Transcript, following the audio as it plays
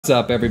What's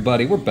up,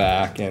 everybody? We're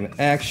back in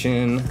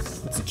action.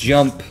 Let's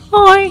jump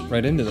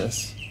right into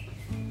this.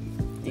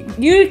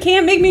 You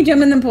can't make me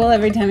jump in the pool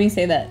every time you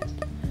say that.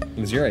 It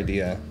was your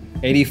idea.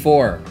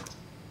 84.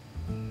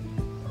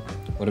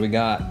 What do we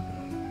got?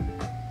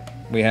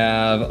 We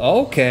have,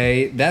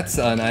 okay, that's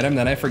an item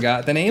that I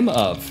forgot the name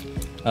of.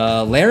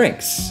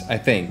 Larynx, I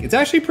think. It's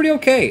actually pretty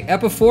okay.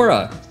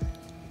 Epiphora.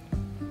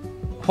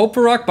 Hope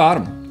for rock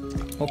bottom.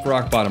 Hope for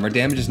rock bottom. Our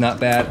damage is not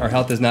bad. Our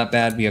health is not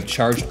bad. We have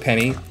charged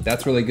penny.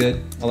 That's really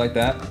good. I like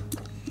that.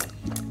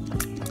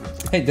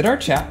 Hey, did our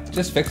chat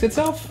just fix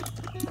itself?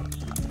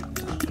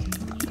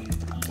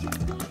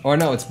 Or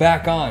no, it's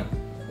back on.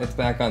 It's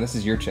back on. This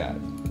is your chat.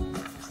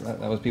 So that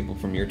was people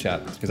from your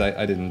chat because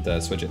I didn't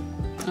switch it.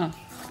 Oh.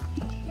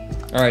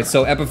 All right,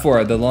 so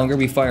Epiphora, the longer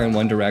we fire in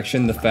one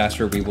direction, the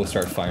faster we will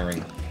start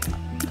firing.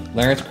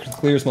 Larynx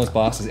clears most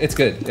bosses. It's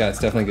good. Yeah, it's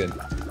definitely good.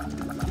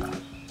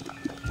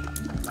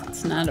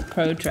 It's not a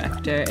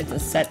protractor, it's a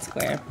set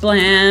square.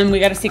 Blam! We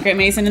got a secret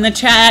mason in the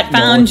chat.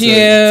 Found no, you.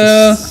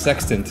 It's a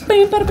sextant.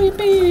 Beep, bada, beep,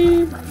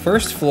 beep.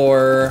 First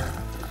floor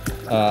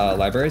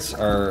libraries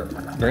are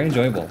very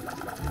enjoyable.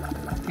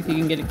 If you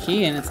can get a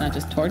key and it's not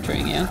just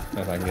torturing you.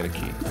 If I can get a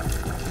key.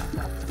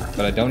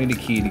 But I don't need a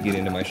key to get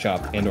into my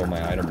shop and or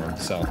my item room,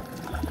 so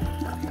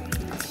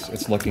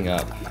it's looking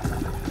up.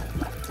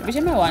 Every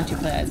time I watch you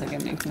play Isaac,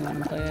 it makes me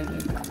want to play it.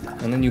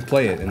 And then you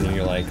play it, and then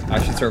you're like,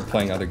 I should start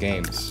playing other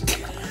games.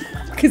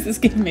 Because this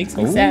game makes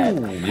me sad.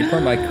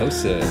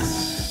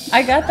 Mucormycosis.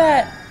 I got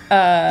that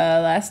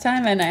last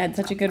time, and I had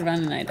such a good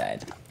run, and I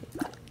died.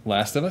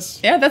 Last of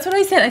Us? Yeah, that's what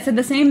I said. I said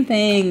the same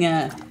thing.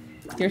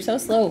 You're so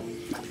slow.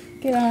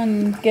 Get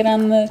on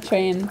the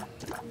train.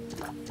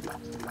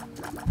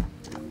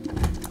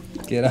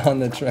 Get on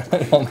the train.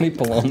 How many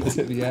palomas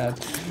have you had?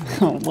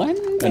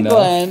 One big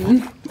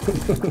one.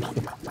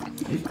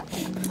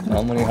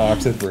 How many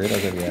hops with burritos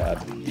have you had?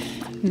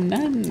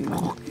 None.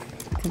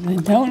 Because I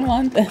don't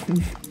want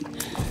them.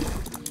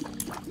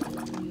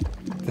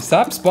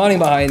 Stop spawning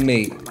behind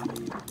me.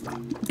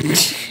 We'll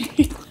just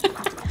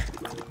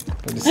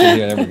sit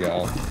here. There we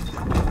go.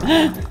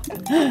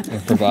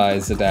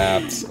 Improvise,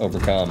 adapt,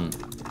 overcome.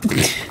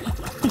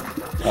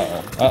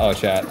 Uh-oh. Uh-oh,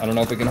 chat. I don't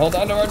know if we can hold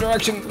on to our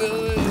direction.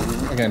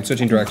 Okay, I'm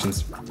switching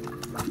directions.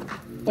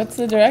 What's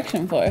the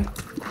direction for?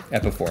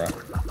 Epiphora.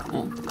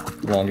 Oh.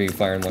 The longer you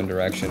fire in one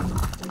direction,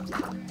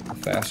 the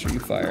faster you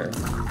fire.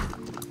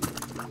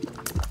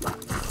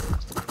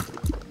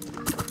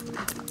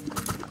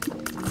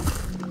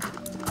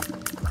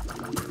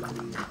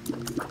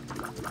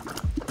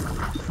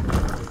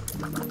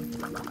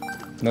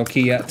 No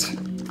key yet.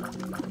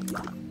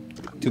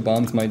 2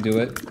 bombs might do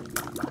it.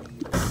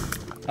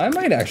 I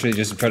might actually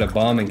just try to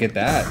bomb and get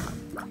that.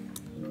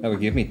 That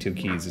would give me 2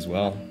 keys as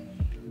well.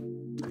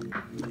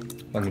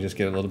 If I can just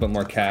get a little bit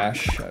more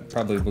cash, I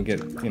probably will get,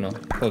 you know,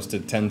 close to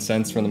 10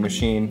 cents from the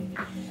machine.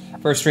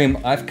 First stream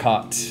I've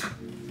caught.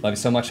 Love you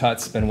so much,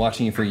 Huts. Been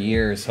watching you for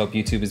years. Hope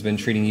YouTube has been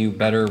treating you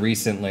better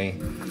recently.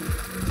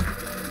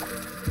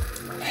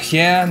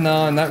 Yeah,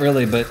 no, not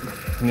really, but,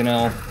 you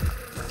know,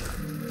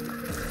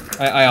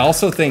 I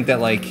also think that,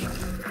 like,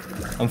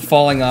 I'm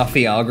falling off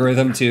the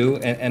algorithm too,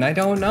 and I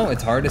don't know.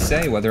 It's hard to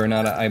say whether or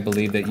not I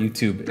believe that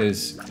YouTube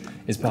is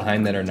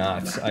behind that or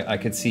not. I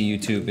could see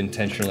YouTube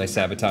intentionally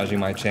sabotaging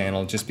my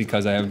channel just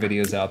because I have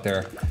videos out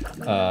there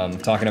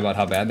talking about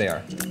how bad they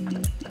are.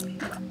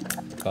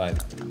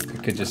 But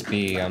it could just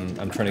be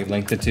I'm trying to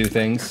link the 2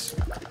 things.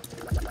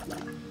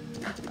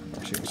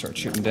 Actually, gonna start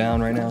shooting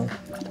down right now.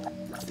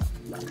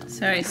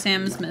 Sorry,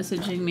 Sam's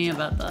messaging me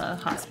about the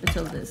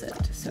hospital visit,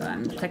 so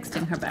I'm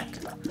texting her back.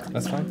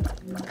 That's fine.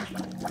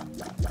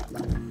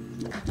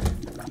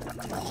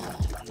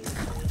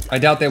 I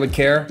doubt they would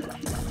care.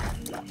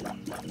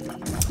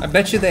 I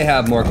bet you they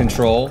have more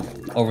control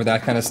over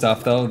that kind of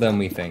stuff, though, than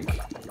we think.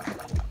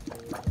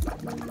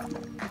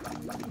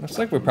 Looks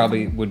like we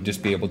probably would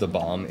just be able to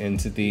bomb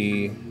into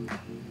the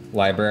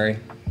library.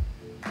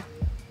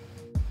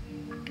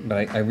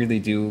 But I really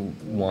do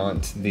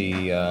want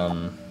the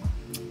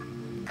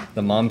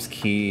mom's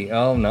key.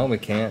 Oh, no, we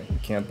can't. We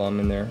can't bomb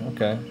in there.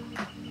 Okay.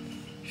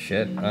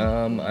 Shit.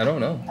 I don't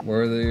know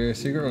where the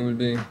secret room would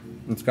be.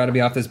 It's got to be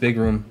off this big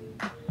room.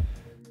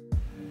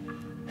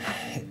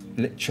 It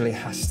literally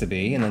has to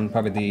be. And then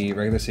probably the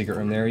regular secret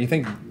room there. You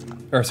think...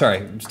 Or,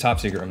 sorry, top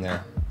secret room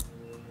there.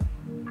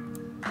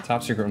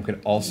 Top secret room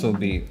could also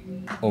be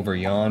over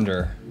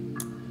yonder.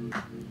 Do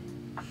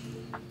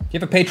you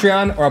have a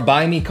Patreon or a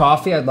Buy Me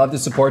Coffee? I'd love to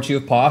support you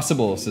if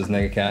possible, says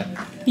Negacat.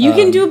 You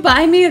can do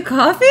buy me a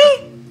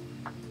coffee?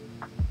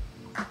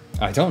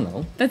 I don't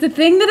know. That's a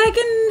thing that I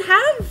can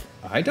have?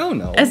 I don't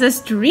know. As a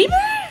streamer?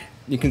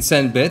 You can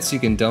send bits, you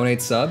can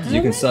donate subs,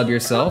 you can sub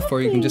yourself,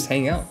 or you can just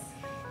hang out.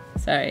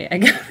 Sorry, I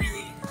got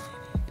really...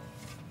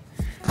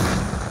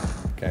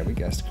 Okay, we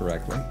guessed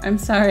correctly. I'm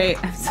sorry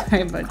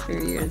about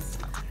your ears.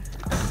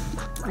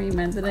 Are you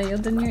mad that I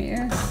yelled in your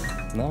ear?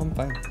 No, I'm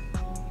fine.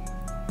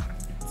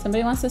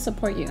 Somebody wants to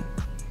support you.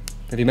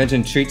 If you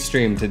mentioned Treat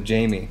Stream to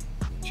Jamie,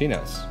 she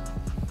knows.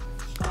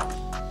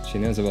 She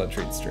knows about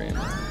Treat Stream.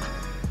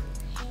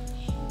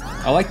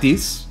 I like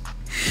these.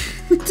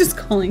 Just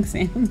calling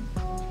Sam.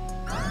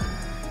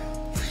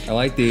 I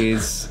like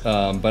these,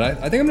 but I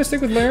think I'm gonna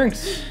stick with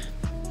Larynx.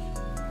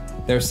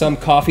 There's some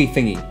coffee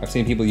thingy. I've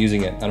seen people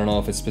using it. I don't know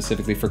if it's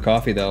specifically for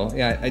coffee though.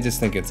 Yeah, I just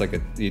think it's like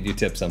you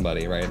tip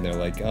somebody, right? And they're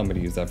like, oh, I'm gonna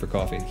use that for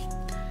coffee.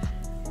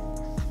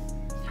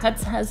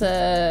 Huts has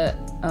a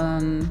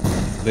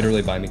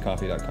Literally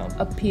buymecoffee.com.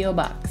 a PO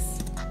box.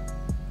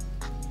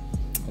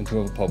 And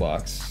to have a PO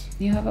box.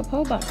 You have a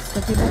PO box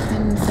so people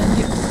can send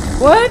you.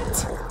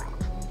 What?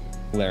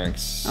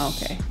 Larynx.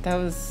 Okay, that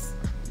was.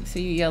 So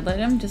you yelled at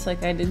him just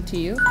like I did to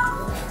you.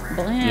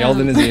 Blam. Yelled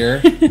in his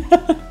ear.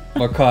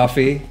 More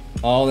coffee.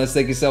 Oh, let's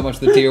thank you so much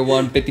for the tier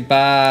 1,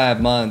 55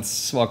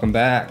 months. Welcome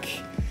back.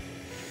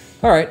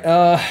 All right.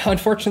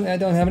 Unfortunately, I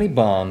don't have any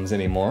bombs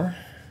anymore.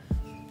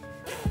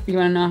 You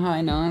want to know how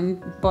I know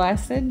I'm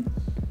blasted?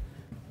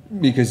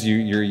 Because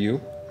you're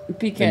you.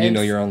 Because And you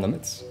know your own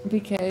limits.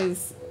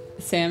 Because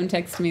Sam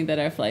texted me that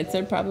our flights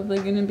are probably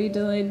going to be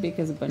delayed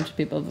because a bunch of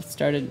people have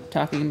started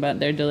talking about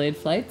their delayed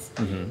flights.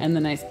 Mm-hmm. And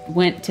then I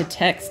went to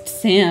text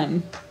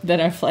Sam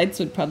that our flights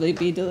would probably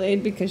be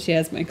delayed because she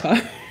has my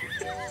car.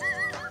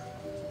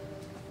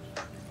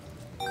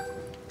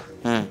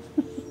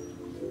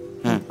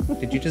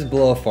 Did you just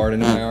blow a fart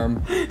into my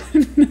arm?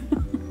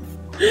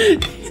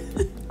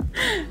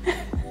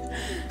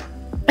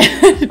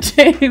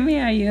 Jamie,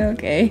 are you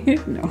okay?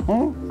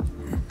 No.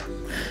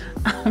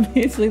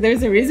 Obviously,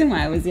 there's a reason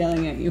why I was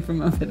yelling at you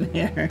from over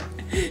there,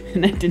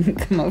 and I didn't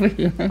come over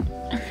here.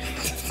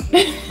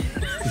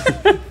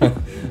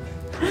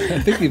 I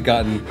think you've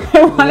gotten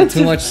a little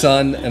too much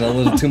sun and a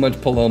little too much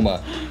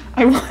Paloma.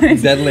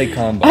 Deadly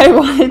combo. I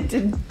wanted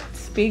to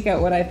speak at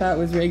what I thought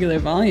was regular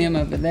volume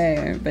over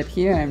there, but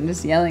here I'm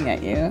just yelling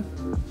at you.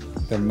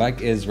 The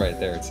mic is right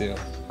there too.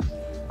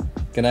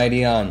 Good night,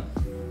 Eon.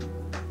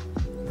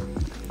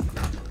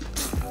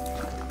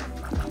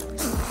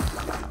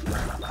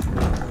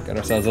 Got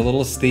ourselves a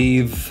little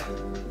Steve.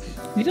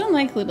 You don't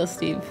like little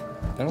Steve,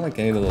 I don't like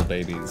any little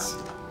babies.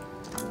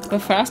 but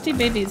Frosty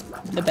Baby's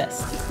the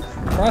best.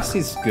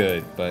 Frosty's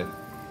good, but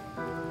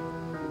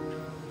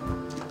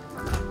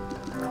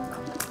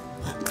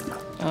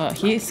Oh,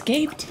 he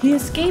escaped. He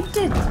escaped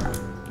it.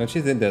 don't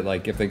you think that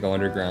like if they go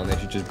underground, they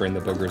should just bring the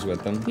boogers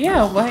with them?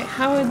 Yeah, why?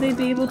 How would they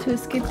be able to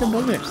escape the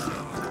boogers?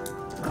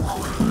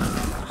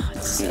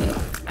 See,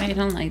 I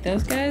don't like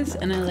those guys,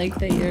 and I like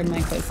that your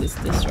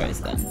mycosis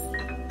destroys them.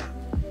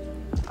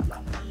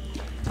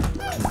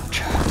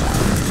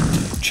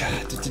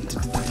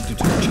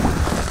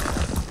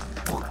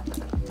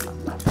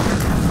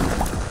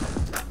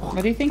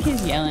 What do you think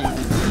he's yelling when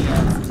he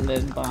yells and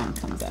the bomb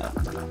comes out?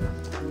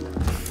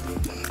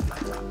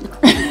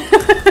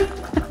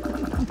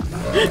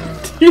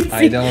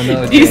 I don't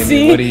know, Do you Jamie.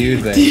 see- What do you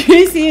think? Do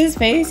you see his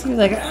face? He's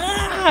like,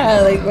 ah!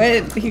 Like,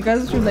 what? He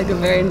goes from like a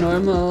very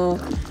normal,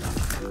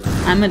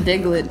 I'm a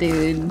Diglett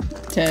dude,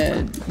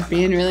 to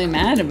being really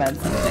mad about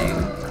something.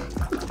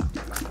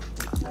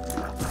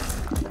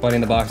 Bunny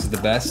in the box is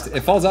the best.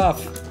 It falls off.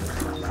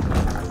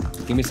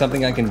 Give me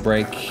something I can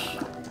break.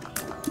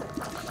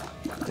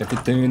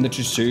 Everything that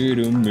you say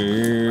to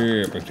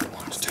me. But you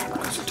want to tell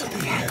me to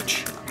the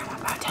edge.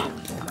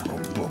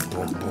 Boom, boom,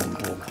 boom, boom,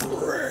 boom,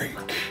 break.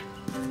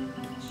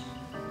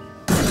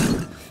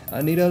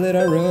 I need a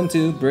little room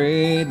to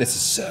breathe. This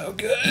is so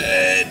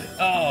good.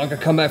 Oh, I'm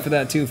gonna come back for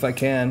that too if I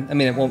can. I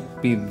mean, it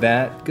won't be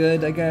that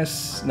good, I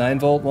guess. 9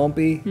 volt won't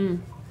be.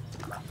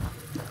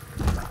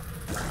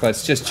 But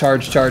it's just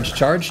charge, charge,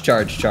 charge,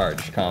 charge,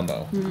 charge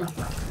combo.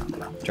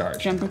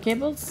 Charge. Jumper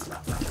cables?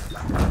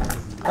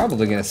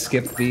 Probably gonna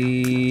skip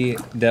the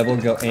Devil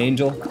Go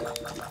Angel.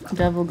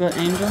 Devil Go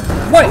Angel?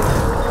 Wait!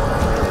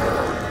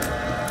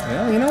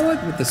 Well, you know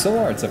what? With the soul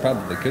arts, I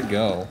probably could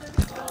go.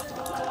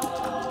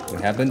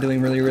 We have been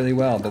doing really, really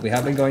well, but we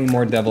have been going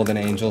more Devil than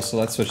Angel, so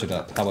let's switch it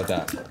up. How about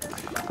that?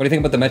 What do you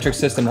think about the metric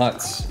system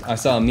huts? I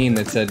saw a meme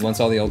that said once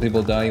all the old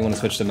people die, you want to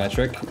switch to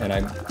metric, and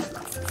I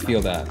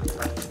feel that.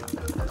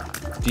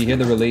 Do you hear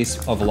the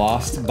release of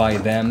Lost by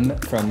them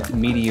from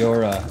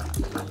Meteora?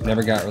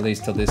 Never got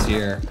released till this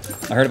year.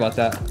 I heard about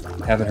that.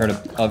 Haven't heard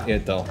of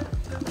it though.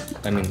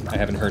 I mean, I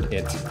haven't heard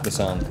it, the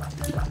song.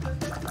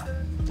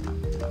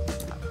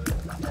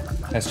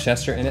 Has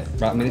Chester in it?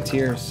 Brought me to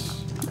tears.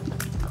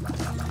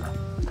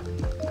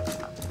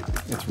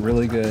 It's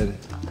really good.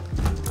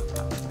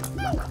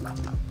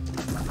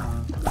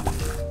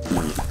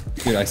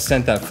 Dude, I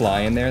sent that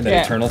fly in there,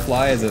 that Eternal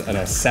Fly, as an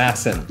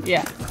assassin.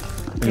 Yeah.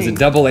 It was a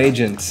double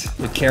agent.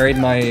 It carried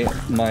my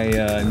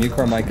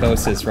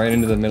mucormycosis right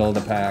into the middle of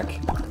the pack.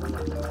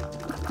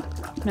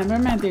 Remember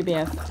my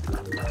BBF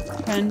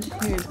friend?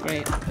 He was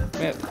great.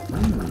 Rip.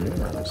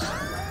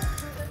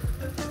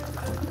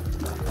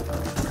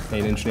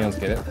 8-inch nails,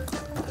 get it?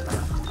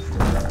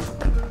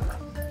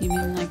 You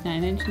mean like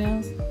 9-inch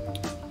nails?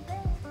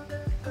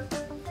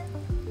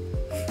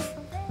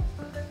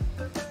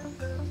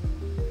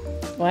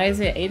 Why is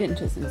it 8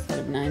 inches instead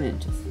of 9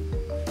 inches?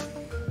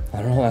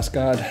 I don't know, ask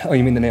God. Oh,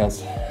 you mean the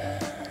nails.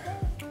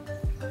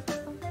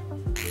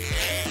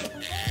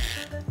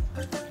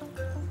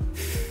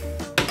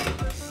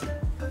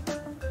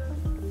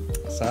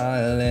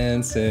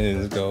 dance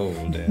is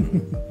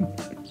golden.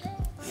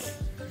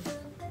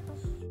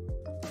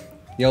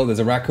 Yo, there's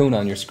a raccoon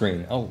on your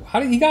screen. Oh, how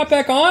did you got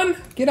back on?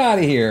 Get out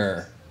of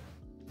here.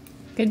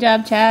 Good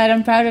job, Chad.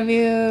 I'm proud of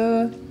you.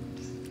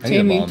 I need a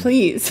Jamie, bomb.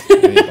 please. I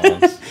need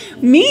bombs.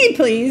 Me,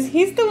 please.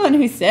 He's the one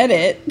who said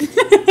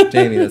it.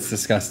 Jamie, that's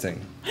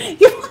disgusting.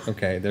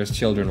 Okay, there's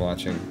children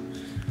watching.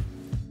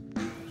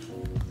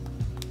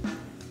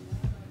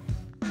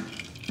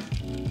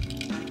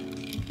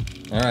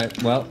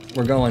 Alright, well,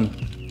 we're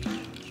going.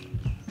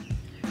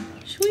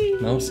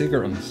 Sweet. No secret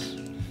rooms.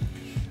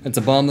 It's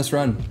a bombless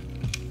run.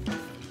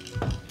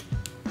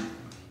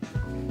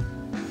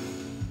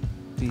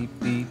 Beep,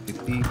 beep,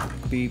 beep, beep,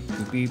 beep,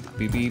 beep, beep,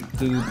 beep, beep,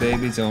 blue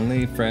baby's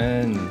only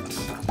friend.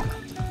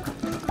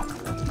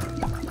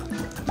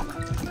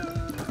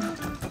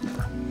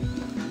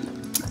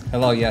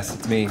 Hello, yes,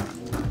 it's me,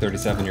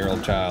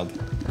 37-year-old child.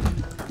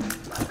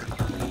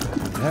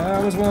 I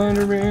was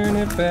wondering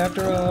if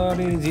after all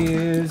these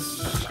years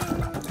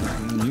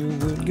you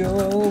would go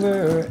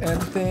over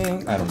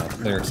everything. I don't know,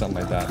 lyrics,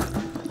 something like that.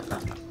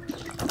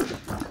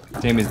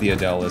 Jamie's the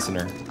Adele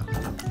listener.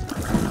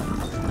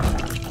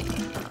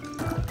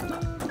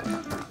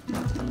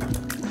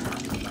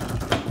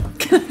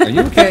 Are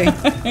you okay?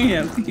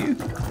 Yes, you.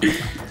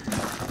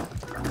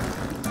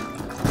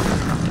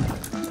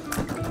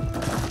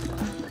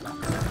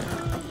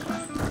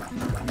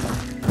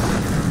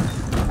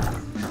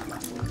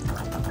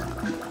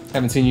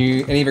 Haven't seen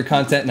any of your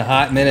content in a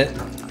hot minute.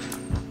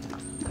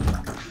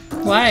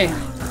 Why?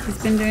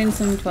 He's been doing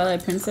some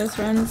Twilight Princess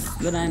runs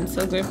that I'm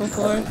so grateful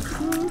for.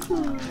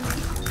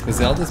 The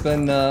Zelda's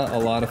been a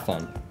lot of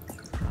fun.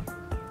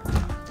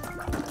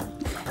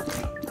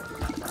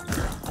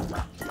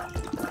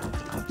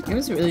 It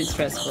was really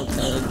stressful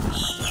to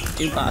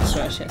do boss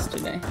rush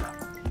yesterday.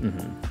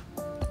 Mm-hmm.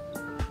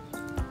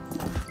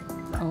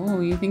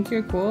 Oh, you think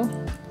you're cool?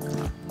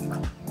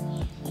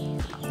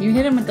 You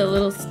hit him with the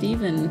little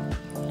Steven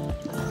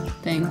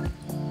thing.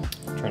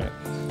 Trying to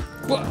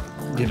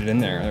get it in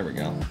there. There we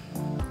go.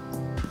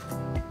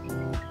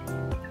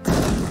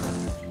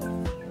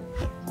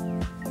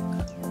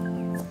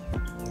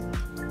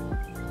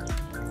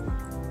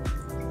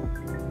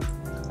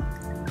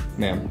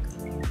 Ma'am.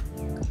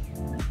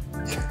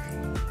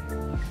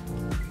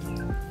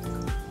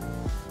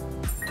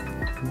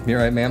 You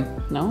alright, ma'am?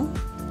 No?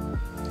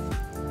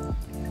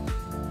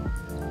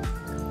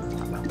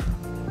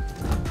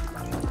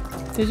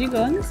 Did you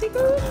go in the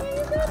secret room when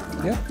you did?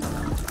 Yeah.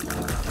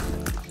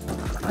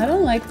 I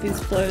don't like these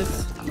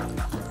floors.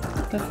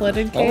 The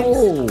flooded caves.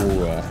 Oh!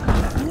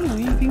 Oh,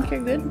 you think you're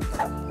good?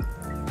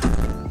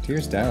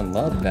 Tears down.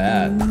 Love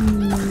that.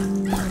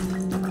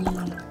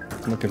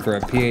 I'm looking for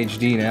a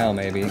PhD now,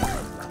 maybe.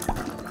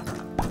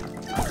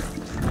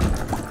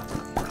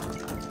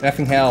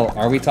 Effing hell,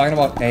 are we talking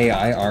about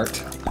AI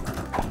art?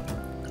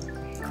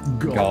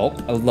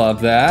 Gulp. I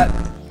love that.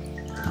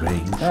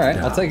 Alright,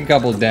 I'll take a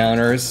couple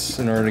downers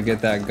in order to get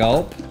that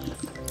gulp.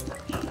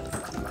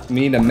 We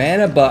need a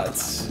mana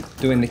butts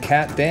doing the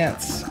cat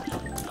dance.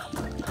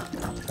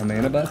 A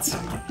mana butts.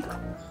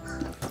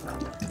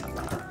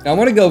 I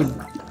want to go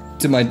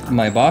to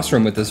my boss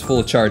room with this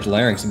full charge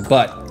larynx,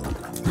 but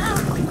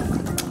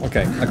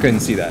okay, I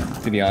couldn't see that,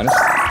 to be honest.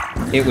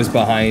 It was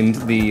behind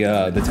the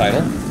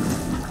title.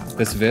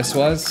 This Vis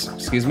was.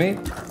 Excuse me.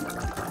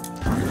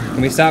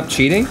 Can we stop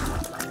cheating?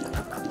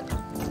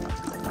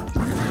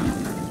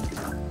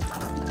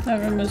 That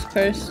room was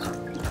cursed.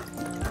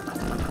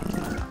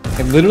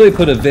 I literally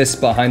put a Vis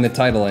behind the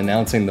title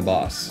announcing the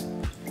boss.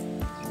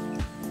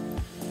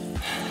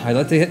 I'd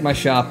like to hit my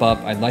shop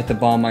up. I'd like to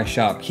bomb my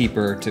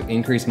shopkeeper to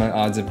increase my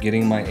odds of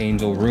getting my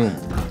angel room,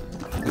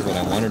 is what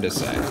I wanted to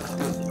say.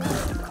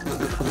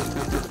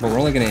 But we're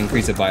only going to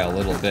increase it by a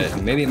little bit.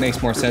 And maybe it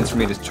makes more sense for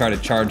me to try to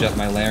charge up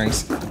my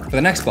larynx for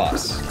the next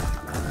boss.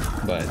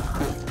 But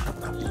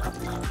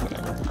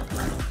whatever.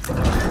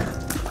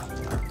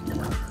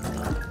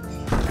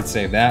 Could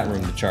save that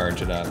room to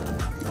charge it up.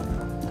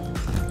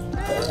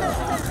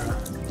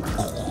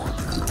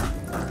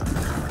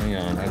 Hang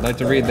on, I'd like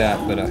to read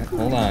that, but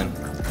hold on.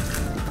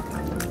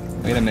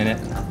 Wait a minute.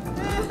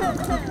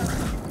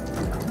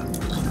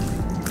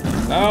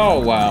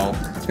 Oh, wow.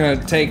 It's gonna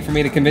take for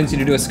me to convince you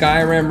to do a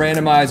Skyrim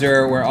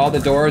randomizer where all the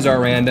doors are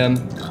random.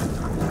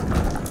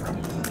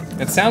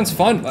 It sounds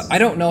fun, but I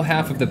don't know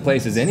half of the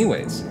places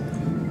anyways,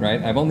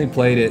 right? I've only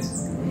played it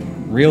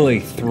really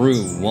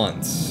through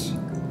once.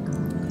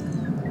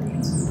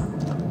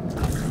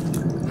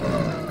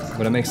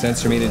 Would it make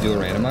sense for me to do a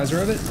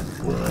randomizer of it?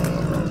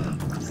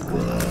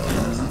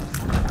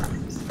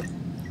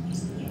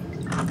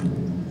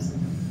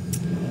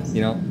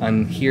 You know,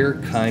 I'm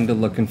here kinda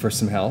looking for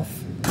some health.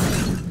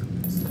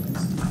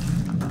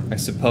 I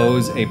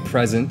suppose a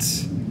present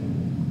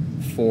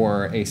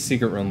for a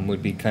secret room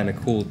would be kinda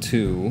cool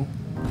too.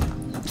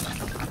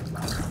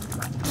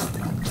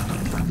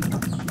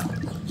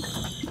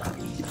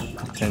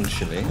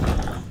 Potentially.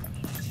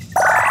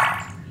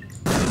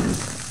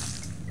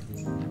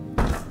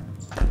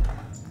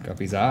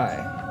 Guppy's eye.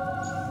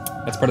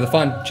 That's part of the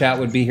fun. Chat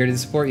would be here to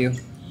support you.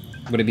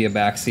 Would it be a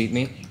backseat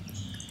me?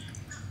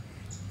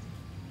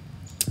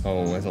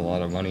 Oh, there's a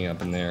lot of money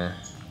up in there.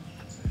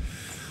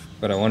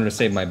 But I wanted to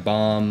save my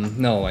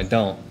bomb. No, I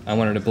don't. I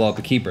wanted to blow up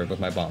the keeper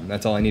with my bomb.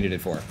 That's all I needed it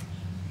for.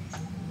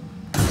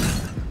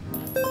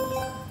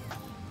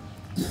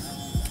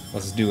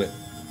 Let's do it.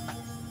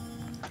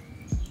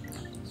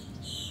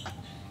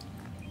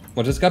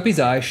 What does Guppy's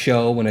eye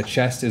show when a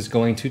chest is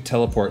going to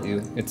teleport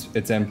you?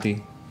 It's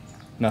empty.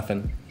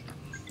 Nothing.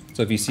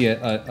 So if you see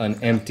an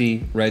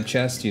empty red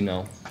chest, you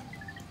know.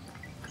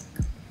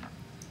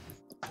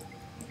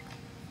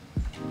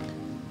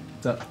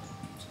 What's up?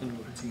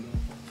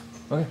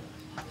 Okay.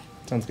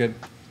 Sounds good.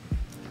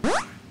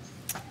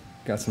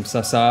 Got some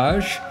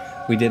sausage.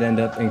 We did end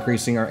up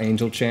increasing our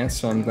angel chance,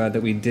 so I'm glad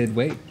that we did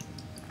wait.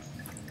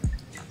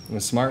 It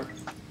was smart.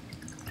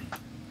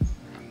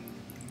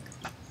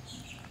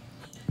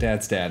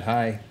 Dad's dad,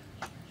 hi.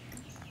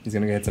 He's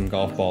gonna get some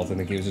golf balls. I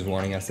think he was just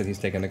warning us that he's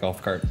taking the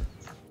golf cart.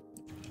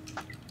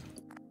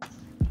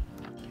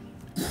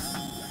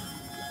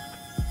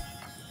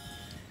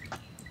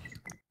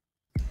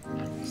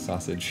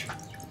 Sausage.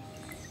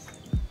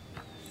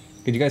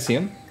 Did you guys see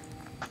him?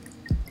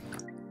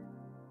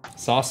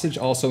 Sausage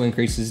also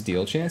increases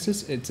deal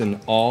chances. It's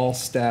an all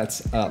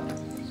stats up.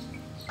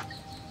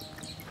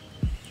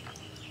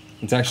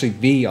 It's actually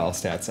the all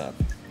stats up.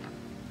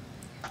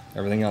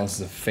 Everything else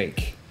is a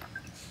fake.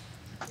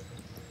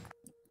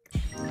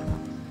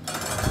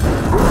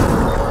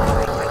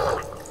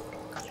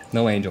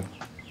 No angel.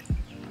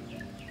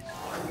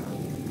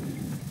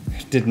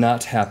 It did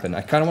not happen.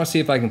 I kind of want to see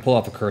if I can pull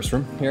off a curse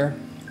room here.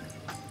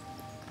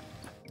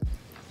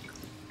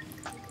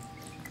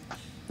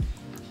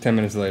 10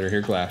 minutes later,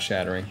 hear glass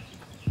shattering.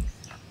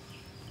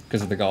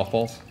 Because of the golf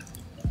balls.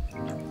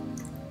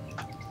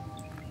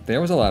 There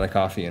was a lot of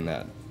coffee in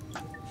that.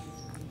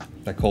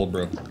 That cold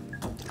brew.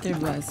 There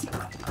was.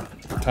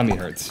 Tummy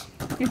hurts.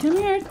 Your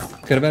tummy hurts?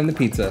 Could have been the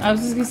pizza. I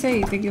was just gonna say,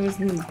 you think it was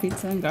the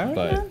pizza and garlic?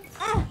 But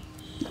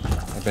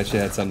I bet you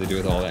it had something to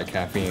do with all that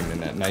caffeine and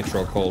that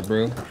nitro cold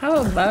brew.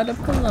 How about a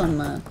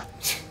Paloma?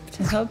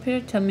 To help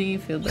your tummy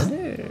feel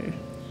better.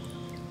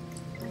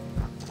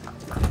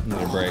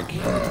 Another break.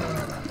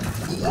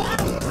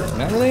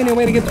 Not really any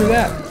way to get through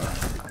that.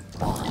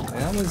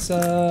 That was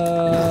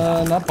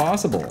not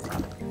possible.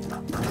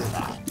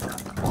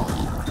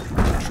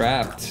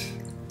 Trapped.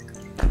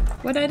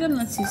 What item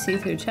lets you see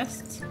through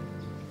chests?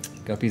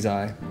 Guppy's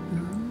eye.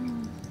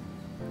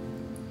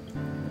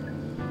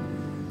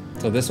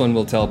 So this one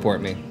will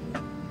teleport me.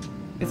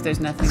 If there's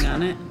nothing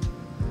on it.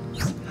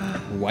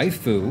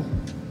 Waifu.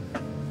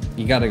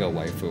 You gotta go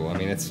waifu. I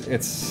mean,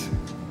 it's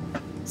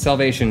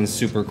Salvation is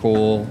super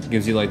cool.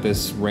 Gives you like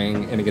this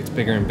ring, and it gets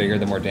bigger and bigger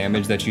the more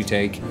damage that you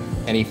take.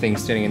 Anything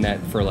standing in that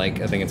for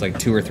like, I think it's like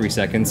 2 or 3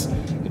 seconds,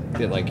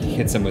 it like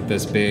hits them with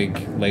this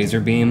big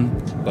laser beam.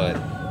 But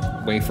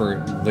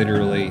Wafer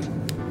literally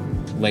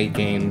late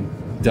game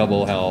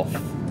double health.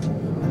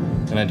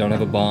 And I don't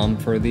have a bomb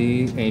for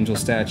the angel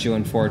statue,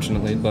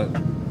 unfortunately, but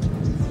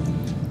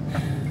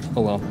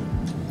oh well.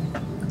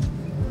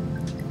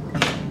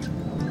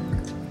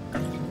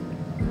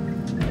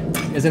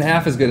 Isn't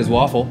half as good as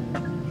Waffle.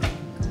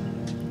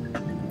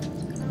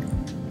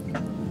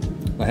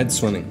 My head's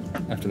swimming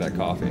after that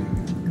coffee.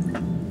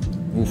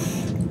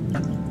 Oof.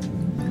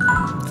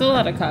 It's a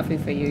lot of coffee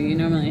for you. You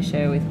normally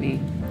share with me.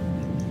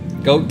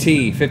 Goat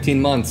Tea,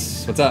 15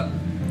 months. What's up?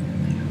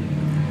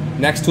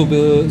 Next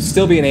will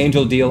still be an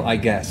angel deal, I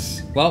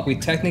guess. Well, we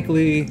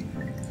technically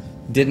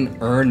didn't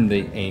earn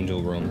the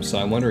angel room, so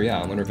I wonder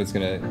if it's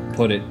gonna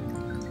put it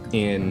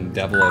in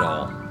devil at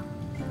all.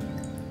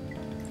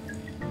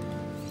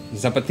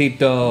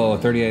 Zapatito,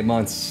 38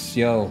 months.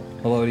 Yo,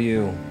 hello to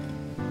you.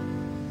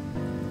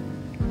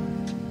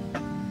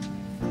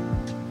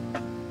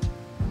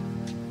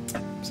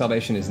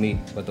 Salvation is neat,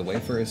 but the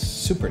wafer is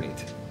super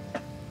neat.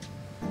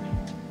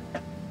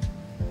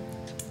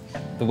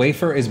 The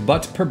wafer is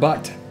butt per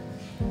butt.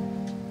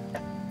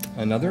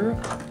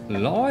 Another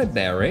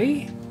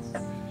library.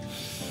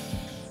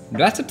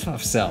 That's a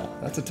tough sell.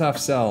 That's a tough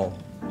sell.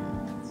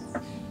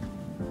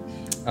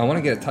 I want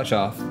to get a touch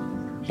off,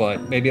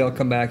 but maybe I'll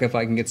come back if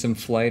I can get some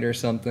flight or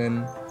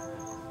something.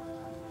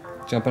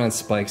 Jumping on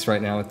spikes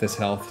right now with this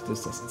health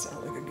just doesn't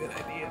sound like a good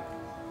idea.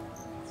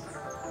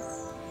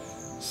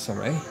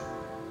 Sorry.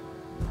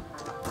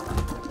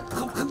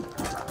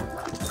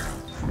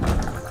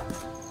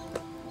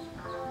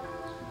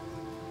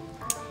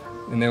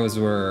 And there was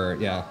where,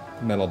 yeah,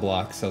 metal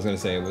blocks. I was gonna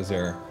say, was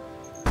there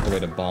a way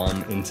to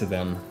bomb into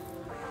them?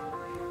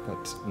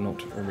 But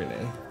not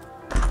really.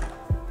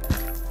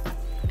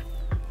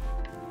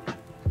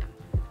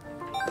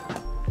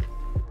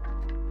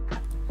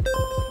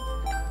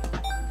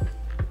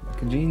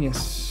 Like a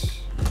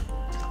genius.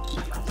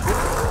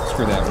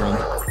 Screw that room.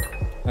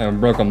 I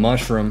broke a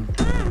mushroom.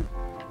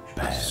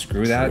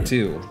 Screw that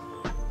too.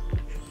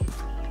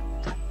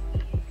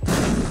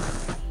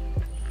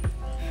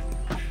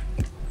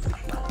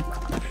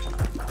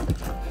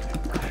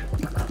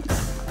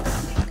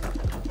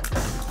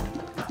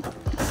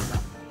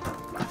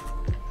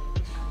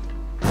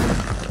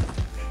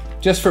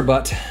 Just for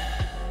butt.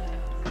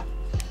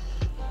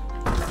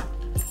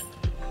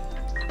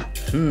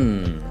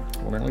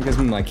 Well, that one gives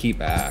me my key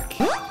back.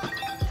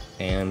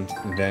 And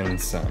then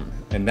some.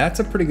 And that's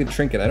a pretty good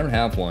trinket. I don't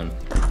have one.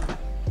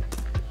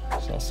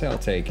 So I'll say I'll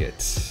take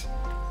it.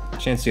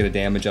 Chance to get a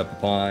damage up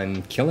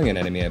upon killing an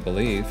enemy, I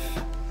believe.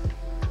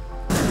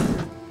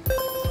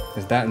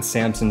 There's that and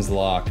Samson's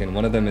Lock, and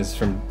one of them is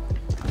from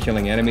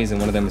killing enemies and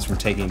one of them is from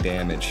taking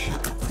damage.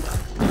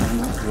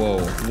 Whoa,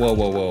 whoa,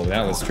 whoa, whoa,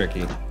 that was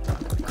tricky.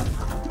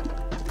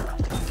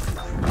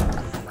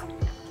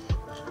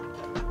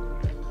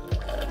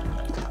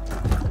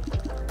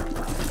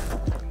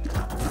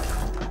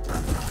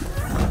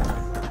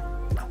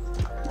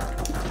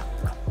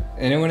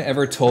 Anyone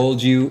ever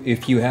told you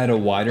if you had a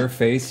wider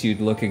face, you'd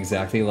look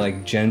exactly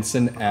like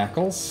Jensen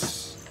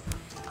Ackles?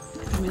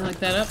 Can we look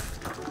that up?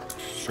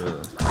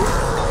 Sure.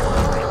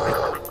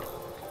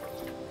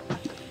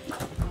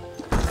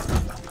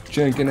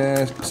 Jensen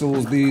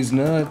Ackles these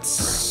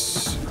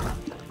nuts.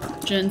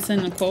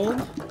 Jensen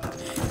Cold?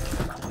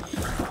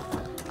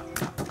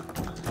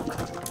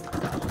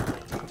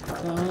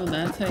 Oh,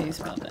 that's how you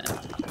spell that.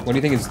 What do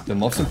you think is the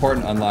most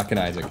important unlock in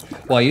Isaac?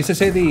 Well, I used to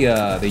say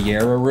the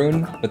Yara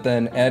rune, but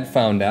then Ed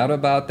found out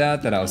about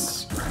that I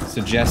was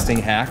suggesting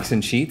hacks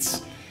and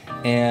cheats,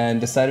 and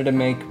decided to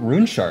make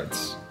rune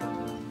shards.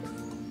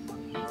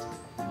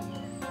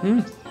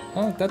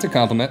 Oh, that's a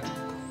compliment.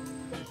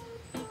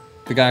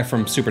 The guy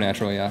from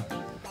Supernatural, yeah.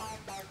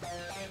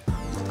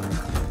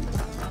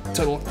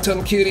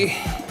 Total cutie.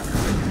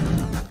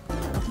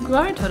 You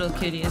are a total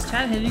cutie. Is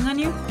Chad hitting on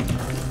you?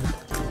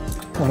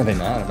 What are they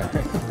not?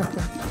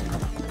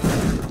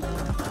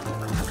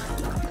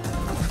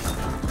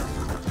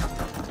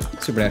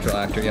 Supernatural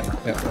actor, yep.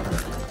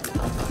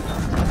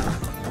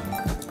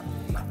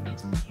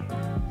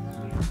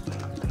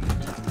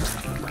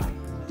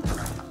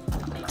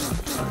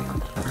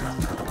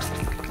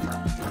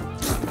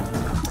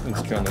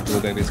 Let's kill my blue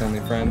baby's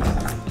only friend.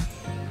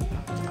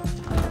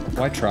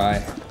 Why try?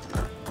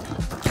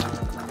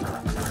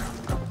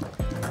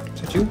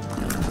 Is it you?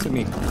 Is it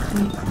me?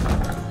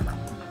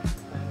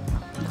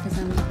 Because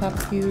I'm a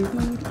popular.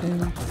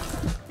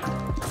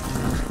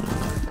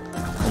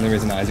 Only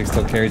reason Isaac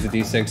still carries the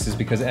D6 is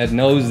because Ed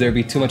knows there'd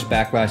be too much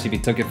backlash if he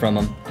took it from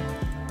him.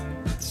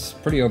 It's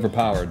pretty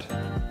overpowered.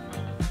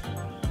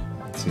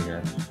 Let's see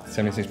here.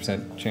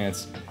 76%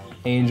 chance.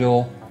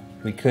 Angel,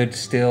 we could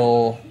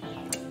still...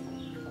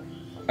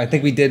 I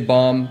think we did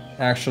bomb,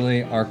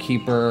 actually, our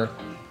keeper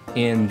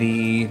in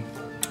the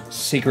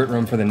secret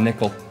room for the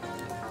nickel.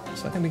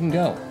 So I think we can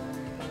go.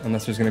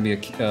 Unless there's going to be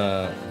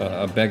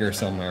a beggar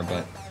somewhere,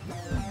 but...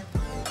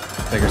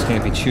 beggars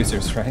can't be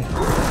choosers, right?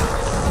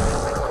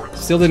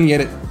 Still didn't get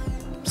it.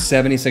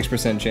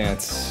 76%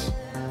 chance.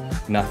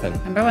 Nothing.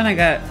 Remember when I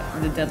got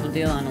the double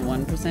deal on a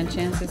 1%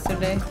 chance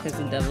yesterday? Because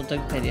the devil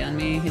took pity on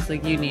me. He's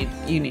like, you need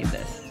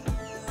this.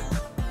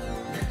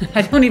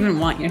 I don't even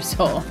want your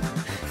soul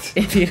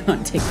if you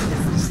don't take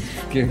this.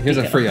 Here's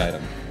a free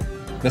item.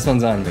 This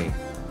one's on me.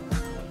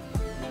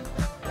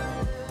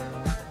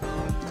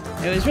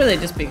 It was really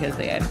just because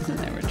the items in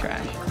there were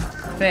trash.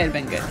 If they had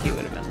been good, he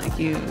would have been like,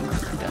 you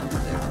don't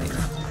deserve these.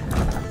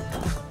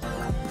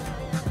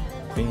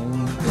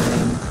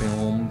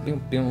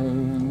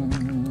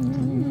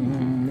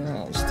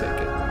 I'll just take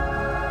it.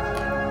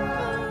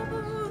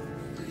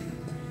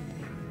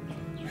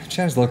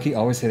 Chad's low-key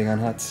always hitting on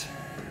huts.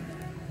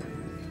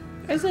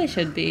 As I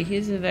should be.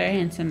 He's a very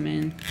handsome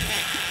man.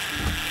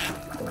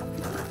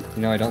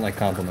 You know I don't like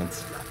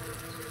compliments.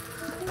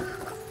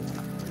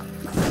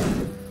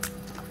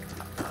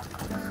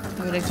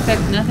 I would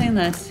expect nothing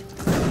less.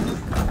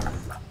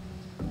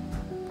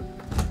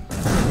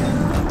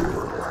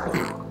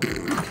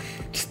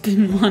 Just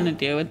didn't want to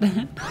deal with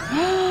that.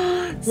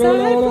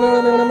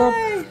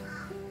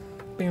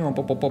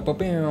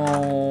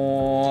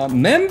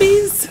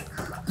 Membies?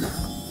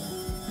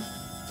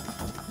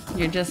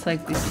 You're just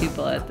like these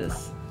people at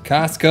this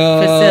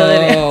Costco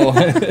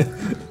facility.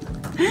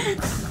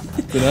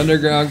 It's an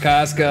underground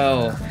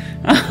Costco.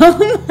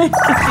 Oh my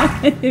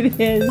god, it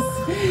is.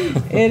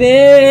 It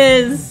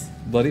is.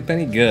 Bloody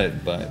penny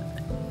good, but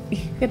You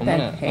get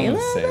that halo? I'm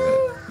gonna save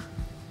it.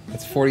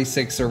 It's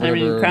 46 or I whatever.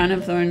 mean, crown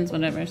of thorns,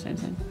 whatever, same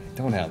thing. I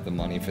don't have the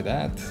money for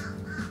that.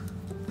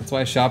 That's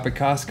why I shop at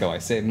Costco. I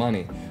save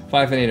money.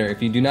 5-8er,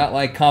 if you do not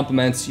like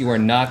compliments, you are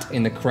not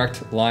in the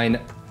correct line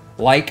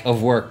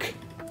of work.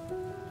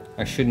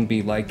 I shouldn't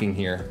be liking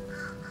here.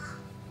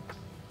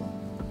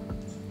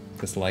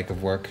 This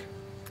of work.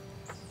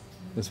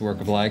 This work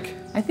of like.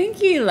 I think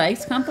he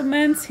likes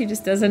compliments. He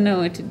just doesn't know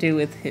what to do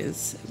with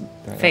his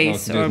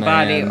face or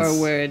body or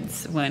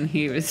words when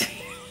he was.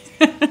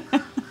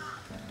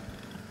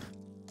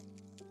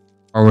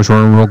 I was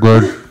running real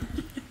good.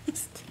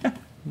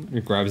 He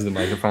grabs the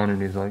microphone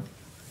and he's like.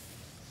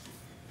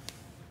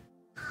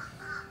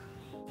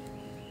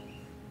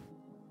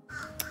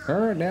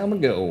 Alright, now I'm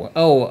gonna go.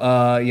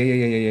 Oh,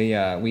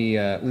 yeah.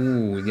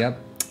 Ooh, yep.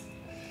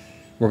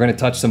 We're gonna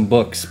touch some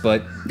books,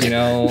 but, you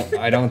know,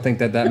 I don't think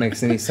that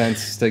makes any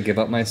sense to give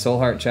up my soul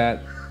heart,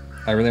 chat.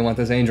 I really want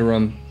this angel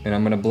room, and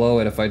I'm gonna blow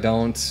it if I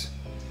don't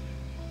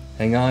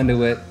hang on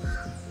to it.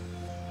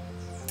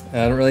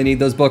 I don't really need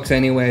those books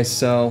anyway,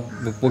 so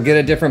we'll get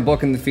a different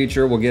book in the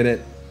future. We'll get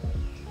it.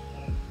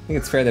 I think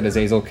it's fair that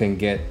Azazel can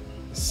get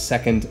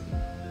second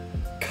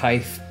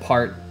Kaif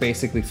part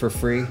basically for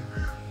free.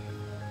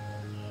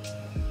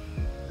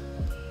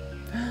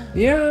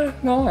 Yeah,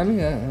 no, I mean,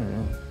 I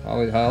don't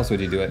know. How else would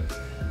you do it?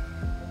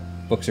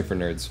 Books are for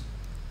nerds.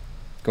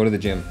 Go to the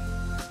gym.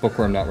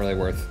 Bookworm not really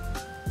worth.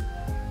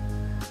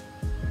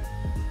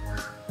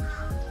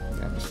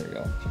 Yeah, I'm just gonna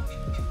go.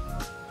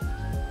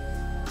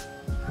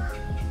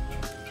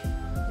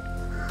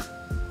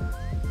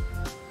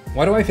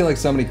 Why do I feel like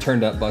somebody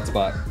turned up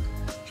Buttspot?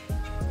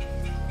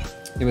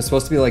 It was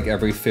supposed to be like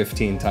every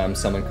 15 times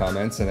someone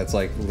comments, and it's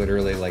like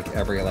literally like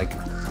every like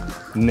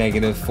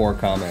 -4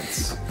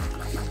 comments.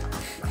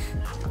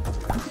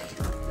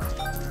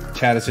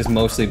 Chat is just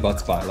mostly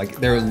Buttspot. Like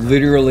there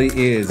literally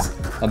is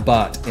a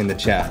bot in the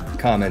chat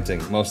commenting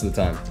most of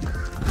the time.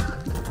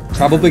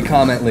 Probably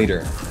comment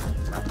leader.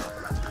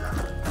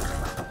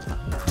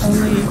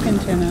 Only you can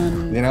turn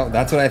on. You know,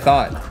 that's what I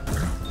thought.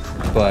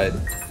 But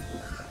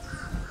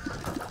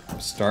I'm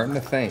starting to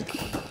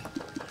think.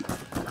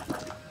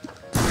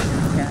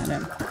 Got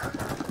him.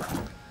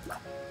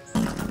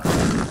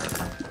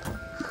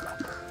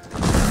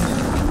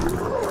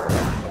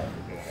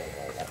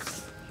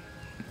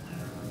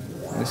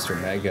 Mr.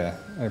 Mega,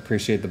 I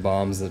appreciate the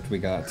bombs that we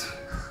got.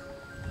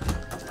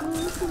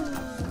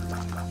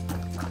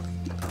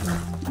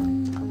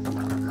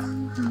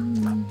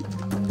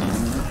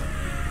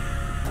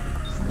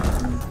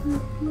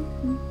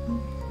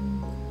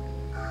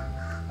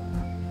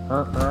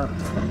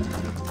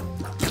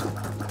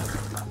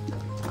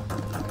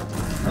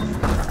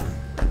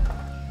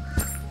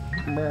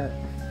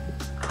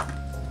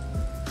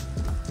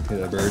 Hear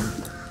that bird?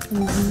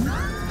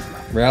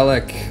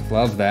 Relic,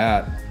 love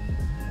that.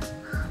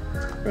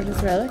 What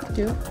does Relic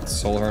do?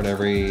 Soul Heart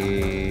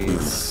every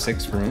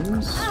 6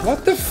 rooms?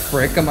 What the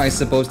frick am I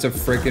supposed to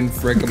frickin'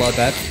 frick about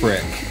that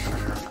frick?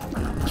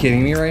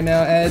 Kidding me right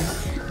now, Ed?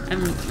 I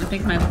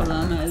think my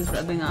Paloma is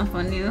rubbing off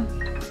on you.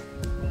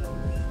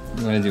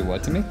 You wanna do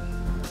what to me?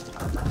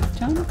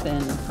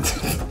 Jonathan.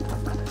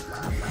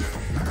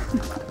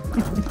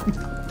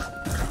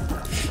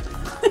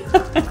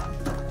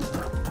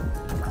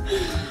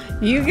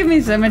 You give me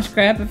so much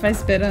crap if I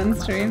spit on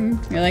stream.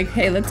 You're like,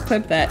 hey, let's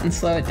clip that and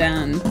slow it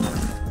down.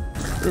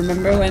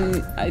 Remember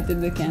when I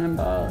did the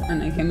cannonball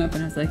and I came up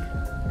and I was like...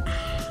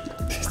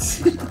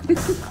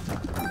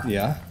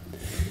 Yeah?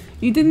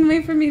 You didn't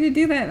wait for me to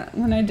do that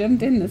when I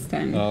jumped in this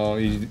time. Oh,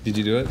 did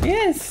you do it?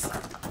 Yes!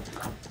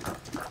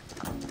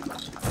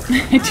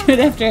 I do it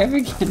after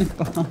every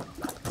cannonball.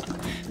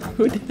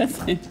 Who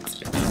doesn't?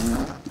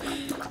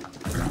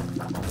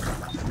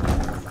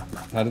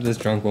 How did this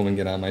drunk woman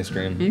get on my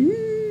stream?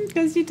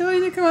 Because you told me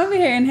to come over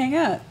here and hang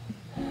out.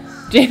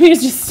 Jamie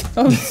is just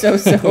so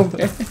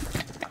sober.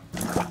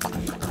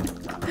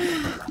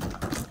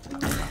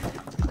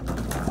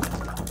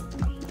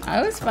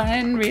 I was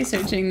fine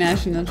researching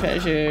National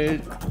Treasure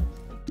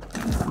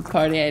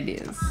party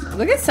ideas.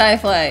 Look at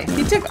Sci-Fly.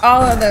 He took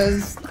all of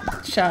those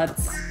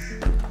shots.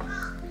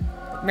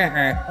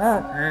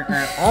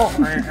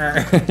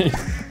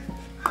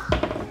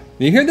 Do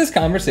you hear this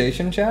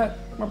conversation, chat?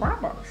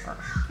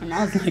 And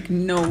I was like,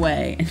 no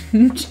way.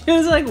 And she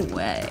was like,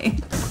 way.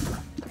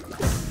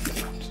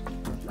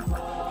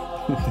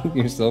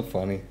 You're so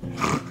funny.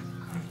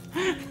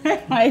 Why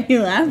are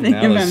you laughing?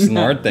 Now the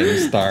snort thing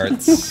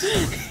starts.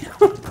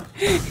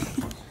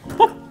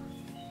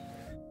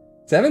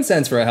 7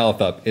 cents for a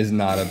health up is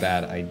not a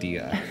bad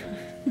idea.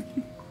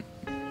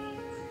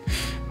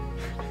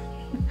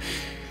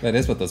 That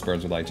is what those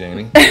birds would like,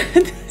 Jamie.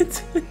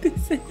 That's what they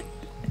said.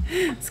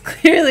 It's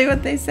clearly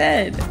what they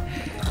said.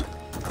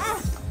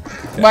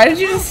 Okay. Why did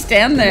you just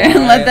stand there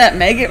and let that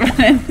maggot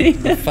run into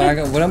you?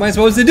 What am I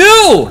supposed to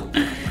do?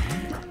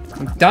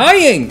 I'm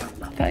dying! I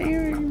thought you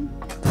were...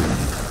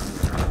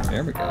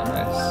 There we go,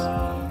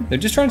 nice. They're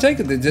just trying to take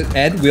it.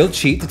 Ed will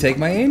cheat to take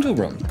my angel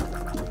room.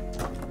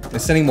 They're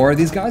sending more of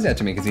these guys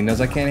after me because he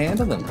knows I can't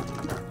handle them.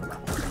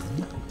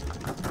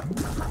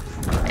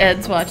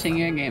 Ed's watching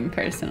your game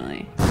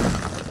personally.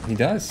 He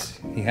does.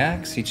 He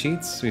hacks. He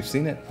cheats. We've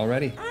seen it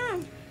already.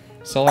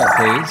 Soul Heart,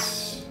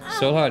 please.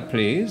 Soul Heart,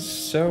 please.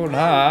 Soul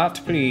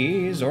Heart,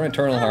 please. Or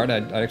Eternal Heart.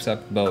 I'd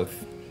accept both.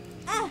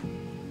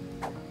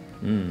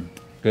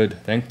 Good.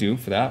 Thank you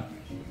for that.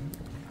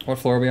 What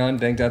floor are we on?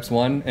 Dank Depths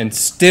 1. And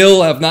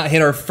still have not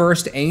hit our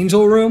first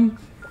angel room?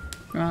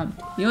 Rob,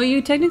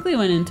 you technically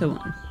went into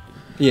 1.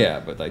 Yeah,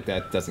 but like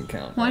that doesn't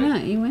count. Why right?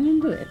 not? You went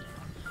into it.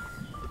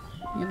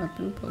 You have a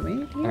poop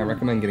away. I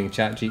recommend getting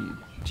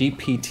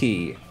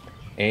GPT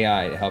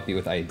AI to help you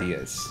with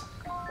ideas.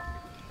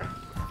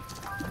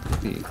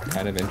 It'd be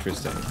kind of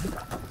interesting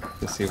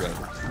to see what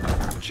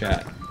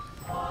Chat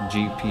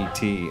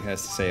GPT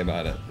has to say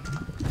about it.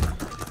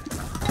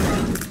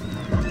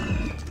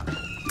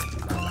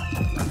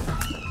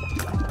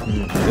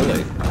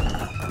 Really?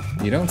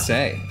 You don't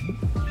say.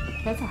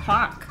 That's a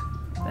hawk.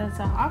 That's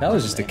a hawk. That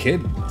was just a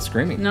kid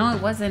screaming. No,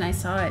 it wasn't. I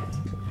saw it.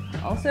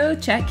 Also,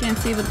 chat can't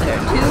see, but there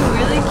are 2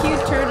 really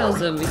cute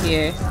turtles over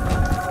here.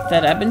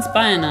 that I've been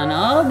spying on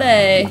all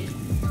day.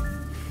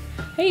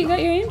 Hey, you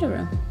got your angel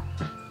room.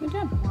 Good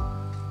job.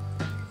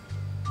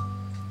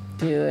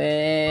 Do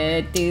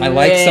it. Do it. I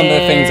like some of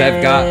the things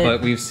I've got,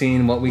 but we've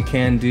seen what we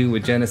can do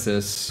with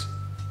Genesis.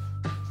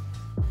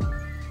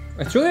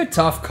 It's really a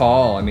tough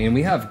call. I mean,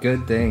 we have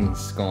good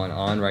things going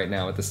on right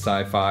now with the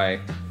sci-fly,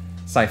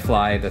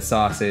 the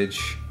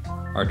sausage,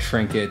 our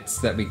trinkets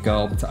that we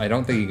gulped. I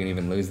don't think you can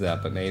even lose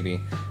that, but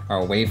maybe.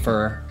 Our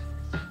wafer,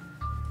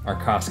 our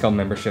Costco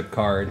membership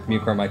card,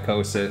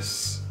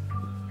 mucormycosis,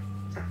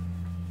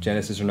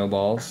 Genesis or no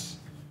balls,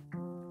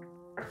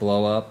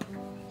 blow up,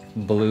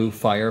 blue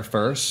fire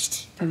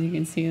first. Because you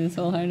can see the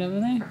soul heart over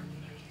there.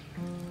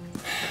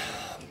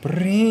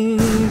 Bring,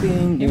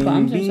 bing, Your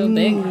bombs are so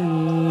big.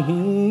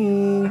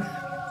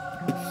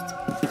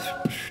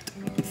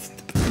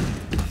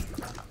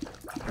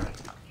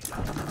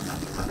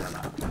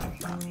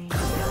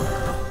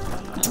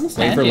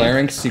 Wait for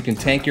larynx. You can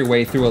tank your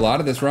way through a lot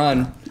of this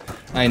run.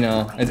 I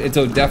know it's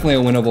definitely a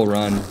winnable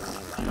run,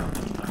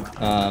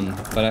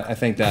 but I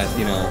think that,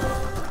 you know,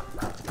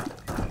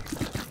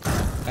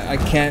 I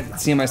can't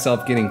see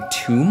myself getting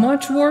too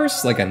much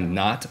worse, like a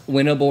not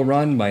winnable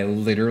run by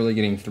literally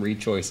getting 3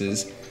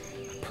 choices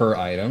per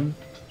item.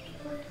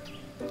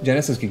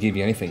 Genesis could give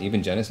you anything,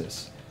 even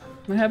Genesis.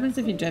 What happens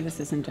if you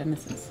Genesis and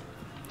Genesis?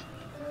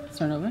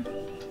 Start over?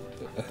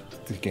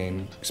 The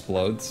game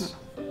explodes.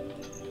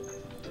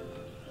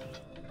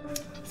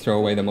 Throw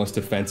away the most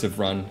defensive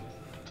run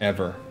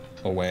ever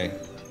away.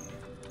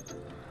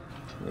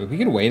 We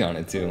could wait on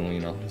it too, you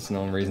know. There's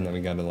no reason that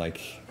we gotta like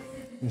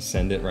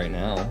send it right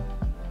now.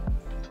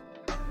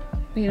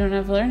 But you don't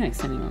have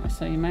Larynx anymore,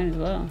 so you might as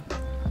well.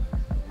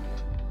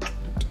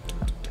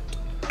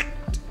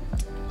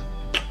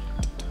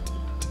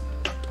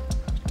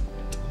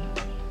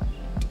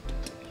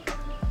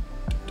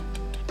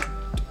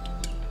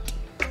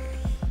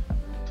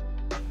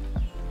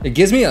 It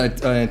gives me an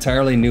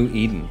entirely new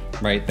Eden,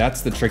 right?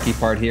 That's the tricky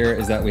part here,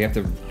 is that we have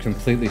to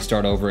completely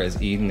start over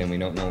as Eden and we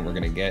don't know what we're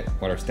gonna get,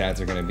 what our stats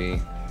are gonna be.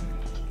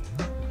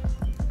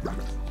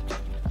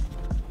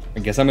 I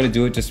guess I'm gonna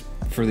do it just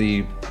for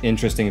the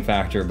interesting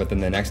factor, but then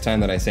the next time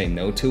that I say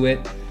no to it,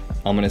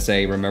 I'm gonna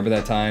say, remember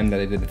that time that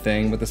I did the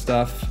thing with the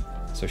stuff?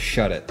 So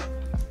shut it.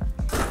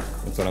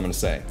 That's what I'm gonna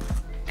say,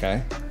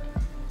 okay?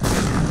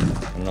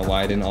 I don't know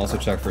why I didn't also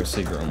check for a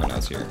secret room when I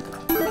was here.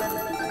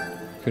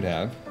 Could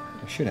have,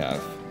 I should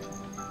have.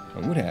 I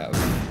would have.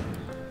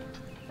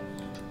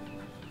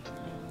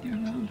 You're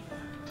wrong.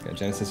 Got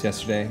Genesis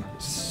yesterday.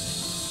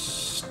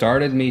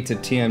 Started me to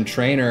TM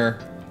Trainer.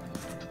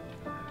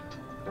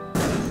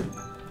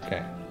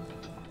 Okay.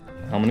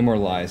 How many more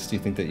lies do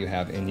you think that you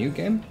have in you,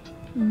 game?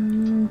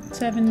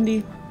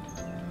 70.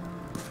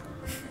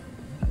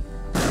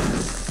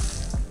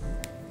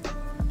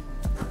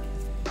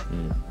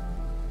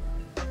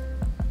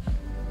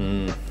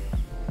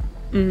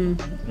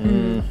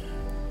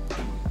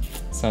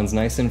 Sounds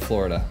nice in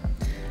Florida.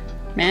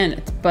 Man,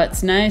 its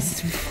butt's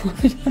nice.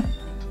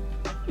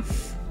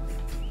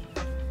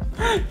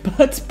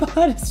 Butt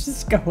spot is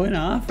just going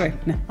off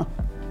right now.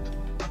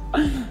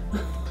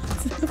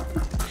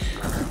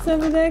 What's up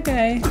with that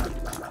guy?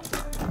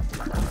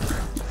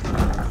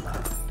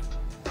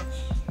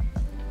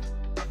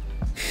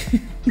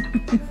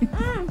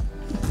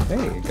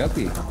 Hey,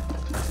 guppy.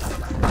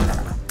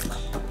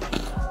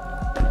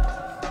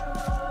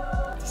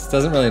 This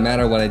doesn't really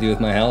matter what I do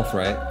with my health,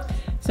 right?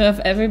 So if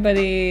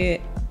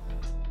everybody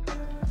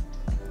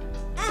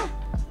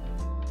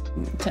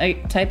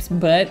types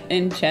butt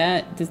in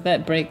chat, does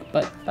that break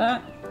butt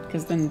bot?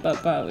 Because then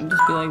butt bot would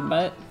just be like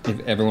butt. If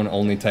everyone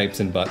only types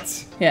in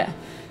butts. Yeah.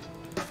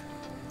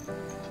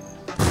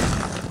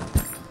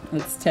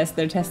 Let's test.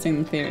 They're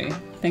testing the theory.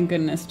 Thank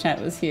goodness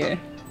chat was here.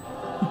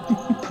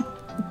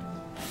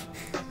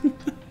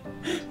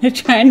 They're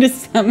trying to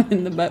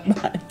summon the butt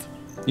bot.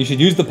 You should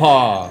use the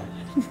paw.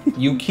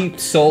 You keep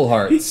soul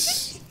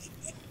hearts.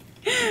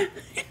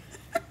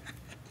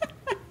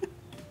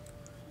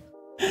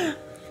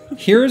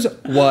 Here's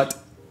what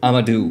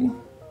I'ma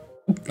do.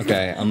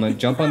 Okay, I'm gonna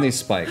jump on these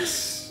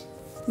spikes.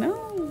 No.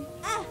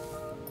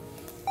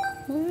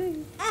 Why?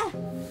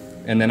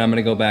 And then I'm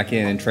gonna go back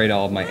in and trade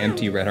all of my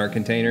empty red heart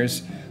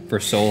containers for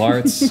soul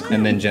hearts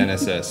and then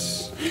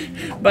Genesis.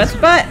 Butt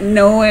spot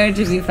nowhere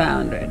to be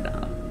found right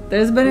now.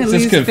 There's been at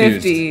least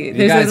 50. You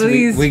There's guys, at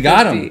least we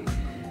got 50. him.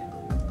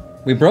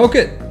 We broke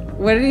it.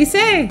 What did he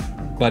say?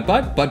 Butt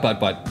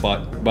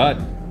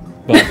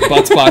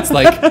spots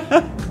like.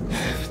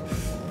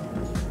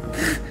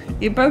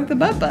 You broke the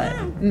butt butt.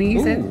 And he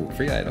said, Ooh,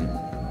 free item.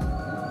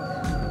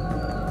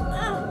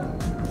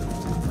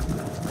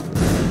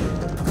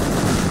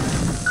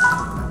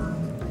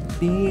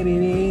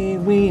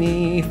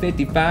 Weenie,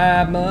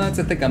 55 months.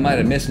 I think I might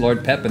have missed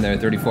Lord Pep in there,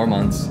 34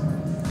 months.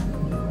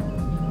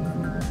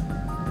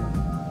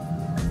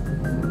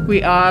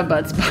 we are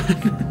butt spot.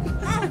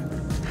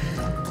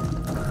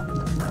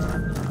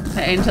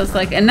 The angel's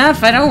like,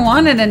 enough, I don't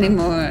want it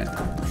anymore.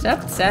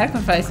 Stop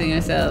sacrificing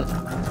yourself.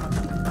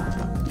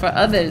 for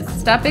others.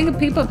 Stop being a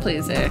people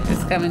pleaser.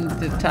 Just coming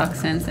to talk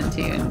sense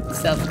into you and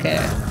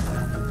self-care.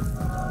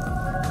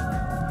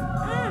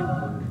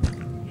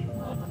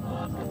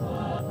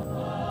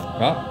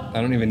 Well,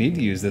 I don't even need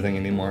to use the thing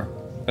anymore.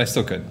 But I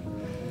still could.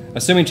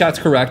 Assuming chat's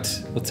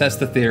correct, we'll test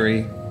the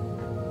theory.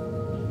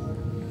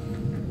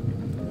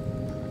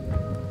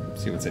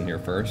 See what's in here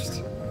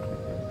first.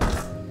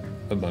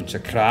 A bunch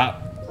of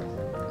crap.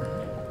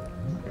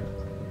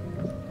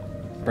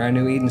 Brand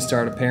new Eden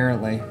start,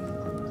 apparently.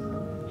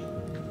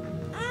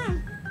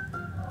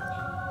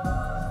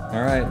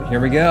 Alright, here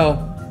we go.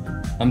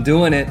 I'm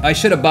doing it. I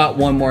should have bought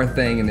one more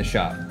thing in the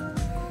shop.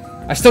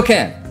 I still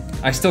can.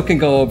 I still can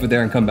go over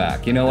there and come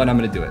back. You know what? I'm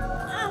gonna do it.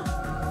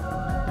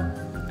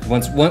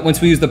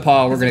 Once we use the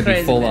paw, we're gonna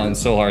be full on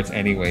soul hearts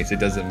anyways. It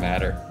doesn't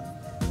matter.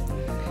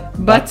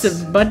 Butts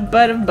of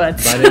butt of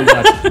butts. Butt in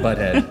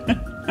butthead.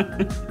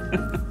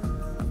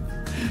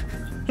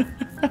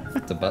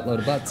 It's a buttload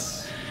of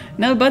butts.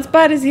 No,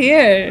 Buttspot is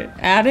here,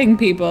 adding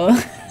people.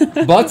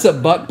 Butts a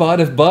butt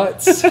of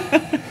butts.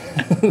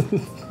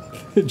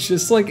 It's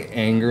just like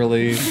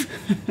angrily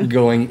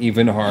going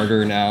even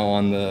harder now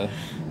on the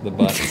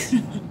butts.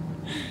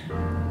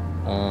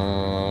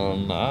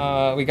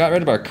 We got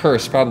rid of our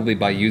curse probably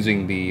by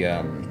using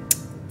the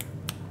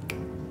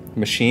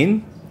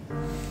machine.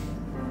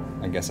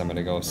 I guess I'm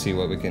gonna go see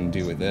what we can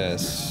do with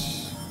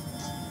this.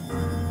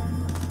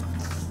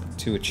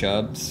 2 of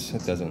Chubbs.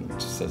 It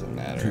just doesn't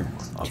matter.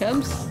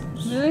 Chubbs?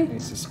 Really?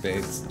 Ace of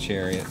Spades,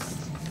 Chariot,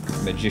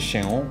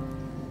 Magician.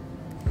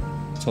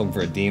 Let's hope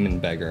for a Demon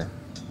Beggar.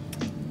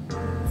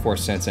 4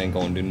 cents ain't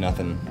gonna do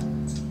nothing.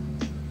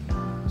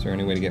 Is there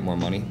any way to get more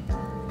money?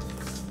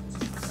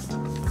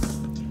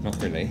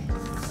 Not really.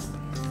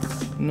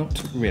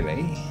 Not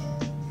really.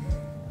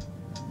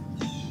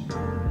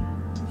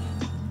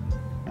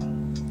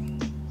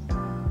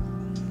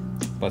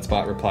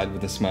 Buttspot replied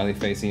with a smiley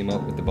face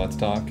emote with the butts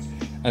talk.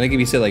 I think if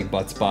you say like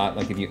Buttspot,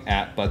 like if you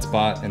at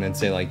Buttspot and then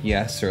say like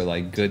yes or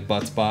like good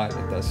Buttspot,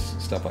 it does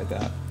stuff like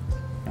that.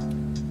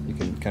 You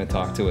can kind of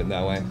talk to it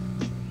that way.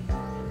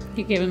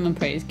 You gave him a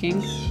praise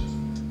king.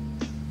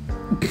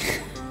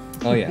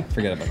 Oh yeah,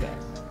 forget about that.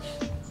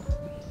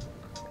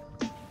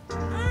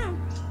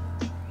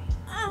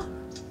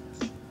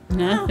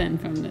 Nothing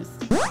from this.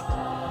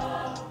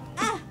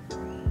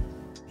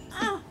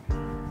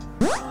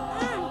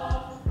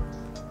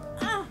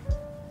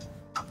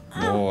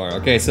 More.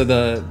 Okay, so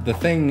the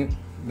thing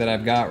that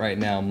I've got right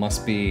now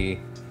must be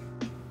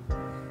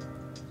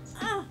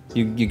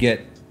you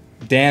get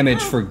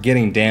damage for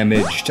getting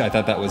damaged. I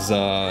thought that was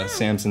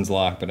Samson's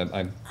lock, but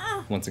I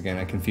once again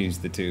I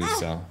confused the two.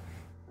 So.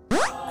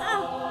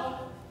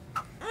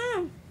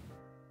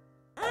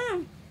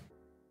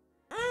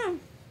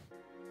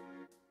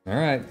 All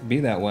right,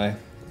 be that way.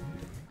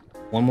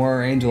 One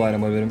more angel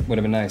item would have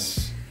been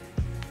nice.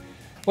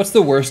 What's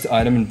the worst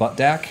item in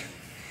Buttdack?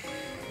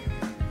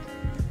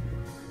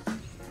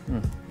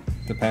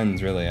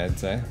 Depends, really, I'd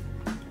say.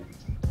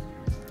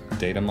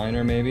 Data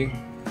miner, maybe?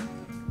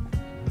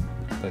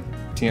 The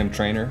TM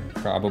trainer,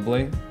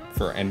 probably,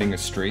 for ending a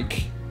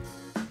streak.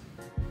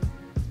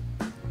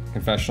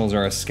 Confessionals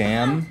are a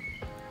scam.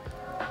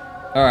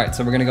 Alright,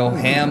 so we're gonna go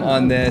ham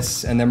on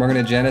this, and then we're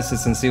gonna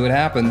Genesis and see what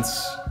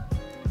happens.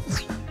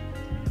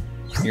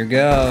 Here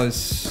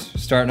goes.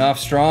 Starting off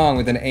strong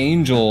with an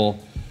angel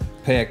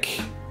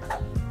pick.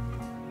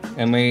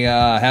 And we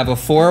have a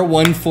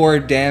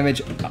 4/1/4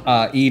 damage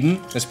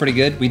Eden. That's pretty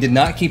good. We did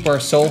not keep our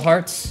soul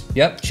hearts.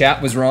 Yep,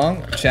 chat was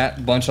wrong.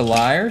 Chat, bunch of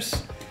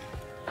liars.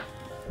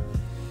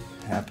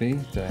 Happy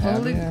to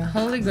have you.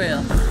 Holy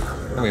Grail.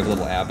 We have a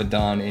little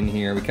Abaddon in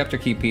here. We kept our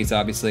key piece,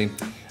 obviously.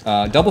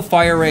 Double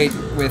fire rate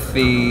with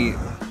the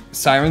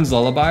Siren's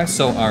Lullaby,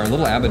 so our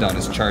little Abaddon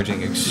is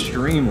charging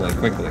extremely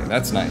quickly.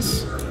 That's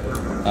nice.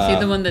 Is he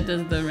the one that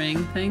does the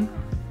ring thing?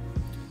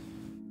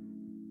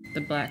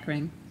 The black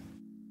ring.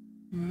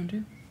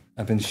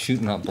 I've been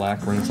shooting out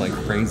black rings like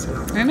crazy.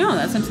 I know,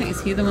 that's what I'm saying.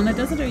 Is he the one that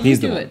does it or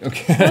He's you the do one. it?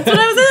 Okay. That's what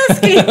I was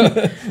asking.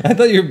 I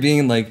thought you were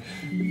being like,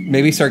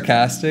 maybe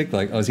sarcastic.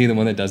 Like, oh, is he the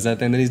one that does that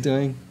thing that he's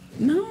doing?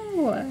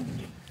 No.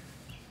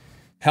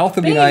 Health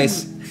would be Babe.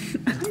 nice.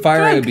 Fire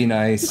rate drunk. would be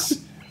nice.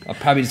 I'm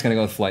probably just gonna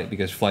go with flight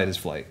because flight is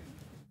flight.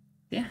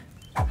 Yeah.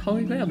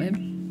 Holy Grail, babe.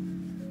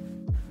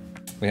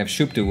 We have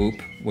Shoop de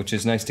Whoop, which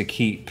is nice to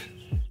keep.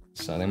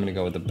 So I'm gonna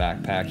go with the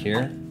backpack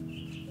here.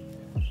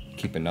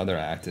 Keep another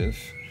active.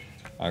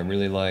 I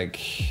really like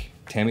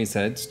Tammy's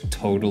Head's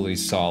totally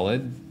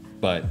solid,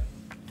 but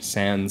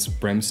Sans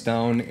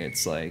Brimstone,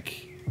 it's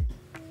like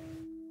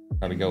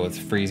probably go with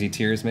Freezy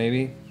Tears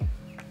maybe.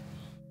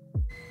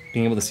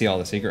 Being able to see all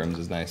the secret rooms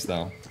is nice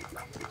though.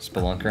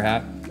 Spelunker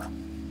Hat.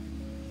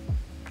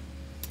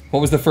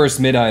 What was the first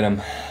mid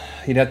item?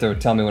 You'd have to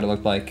tell me what it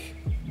looked like.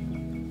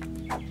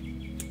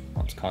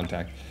 Oops,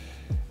 contact.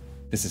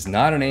 This is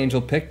not an angel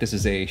pick, this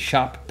is a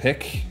shop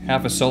pick.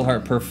 Half a soul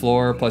heart per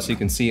floor, plus you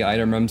can see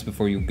item rooms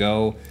before you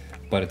go,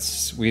 but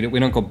it's we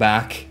don't go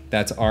back.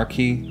 That's our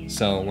key,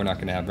 so we're not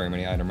gonna have very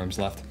many item rooms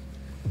left.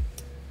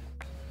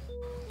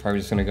 Probably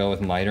just gonna go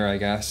with Miter, I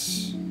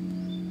guess.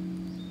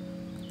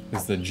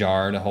 is the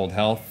jar to hold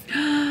health.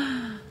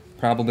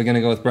 Probably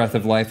gonna go with Breath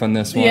of Life on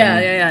this one.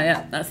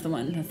 Yeah. That's the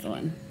one. That's the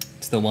one.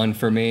 It's the one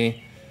for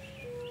me.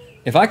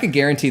 If I could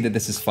guarantee that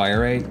this is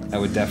fire rate, I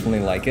would definitely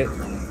like it.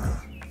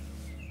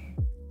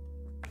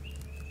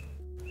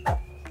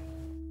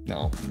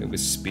 No, it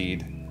was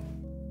speed.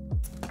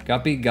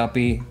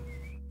 Guppy.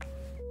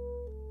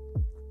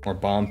 Or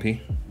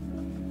Bompy.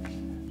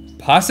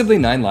 Possibly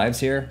 9 lives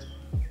here.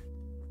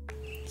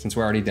 Since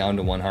we're already down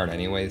to 1 heart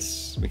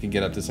anyways, we could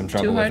get up to some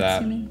trouble with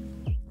that. 2 hearts, you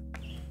mean?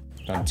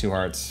 Down to 2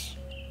 hearts.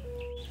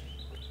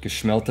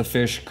 Geschmelta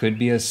fish could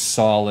be a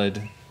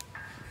solid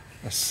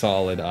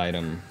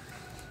item.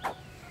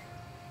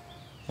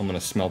 I'm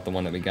gonna smelt the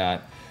one that we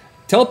got.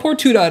 Teleport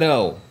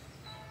 2.0.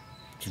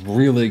 It's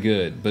really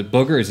good, but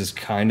Boogers is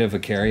kind of a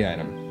carry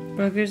item.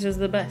 Boogers is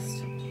the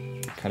best.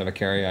 Kind of a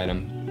carry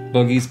item.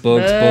 Boogies,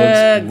 bugs.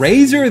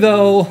 Razor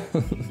though.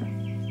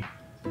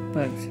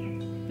 Bugs.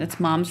 That's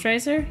Mom's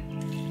razor.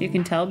 You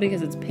can tell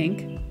because it's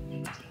pink.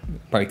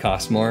 Probably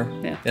costs more.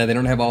 Yeah. Yeah, they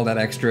don't have all that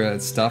extra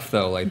stuff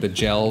though, like the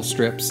gel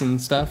strips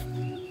and stuff.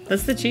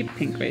 That's the cheap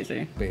pink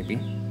razor. Baby,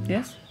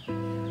 Yes.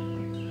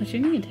 What you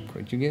need?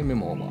 could you give me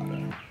more water?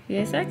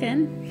 Yes, I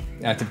can.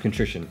 Active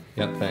contrition.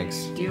 Yep,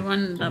 thanks. Do you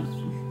want the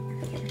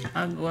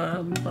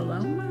agua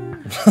paloma?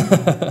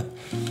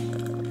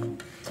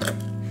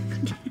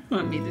 Do you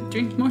want me to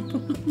drink more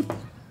paloma?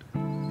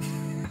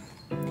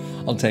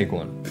 I'll take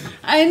one.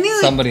 I knew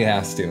it. Somebody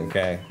has to,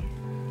 okay?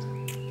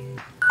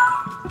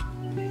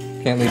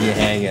 Can't leave you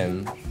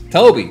hanging.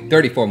 Toby,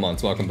 34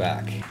 months, welcome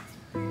back.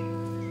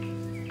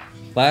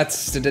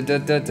 Let's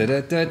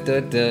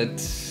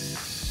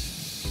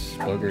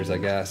Boogers, I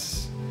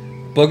guess.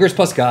 Boogers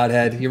plus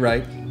Godhead, you're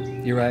right.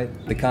 You're right.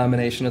 The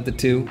combination of the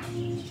two.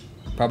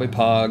 Probably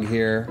Pog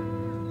here.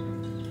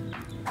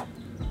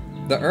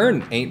 The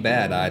urn ain't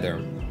bad either.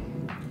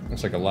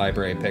 Looks like a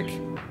library pick.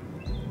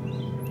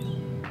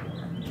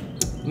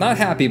 Not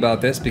happy about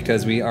this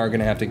because we are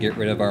gonna have to get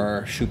rid of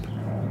our Shoop.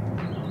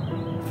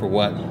 For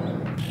what?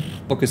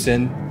 Book us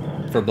in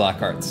for Black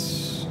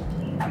Hearts.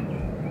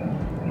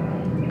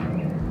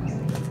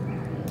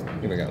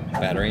 Here we go.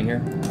 Battery in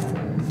here.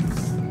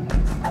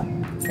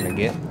 Can I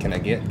get?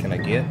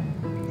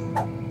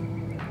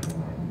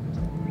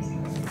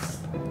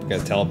 Got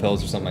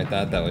telepills or something like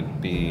that, that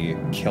would be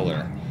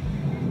killer.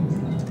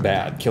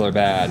 Killer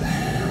bad.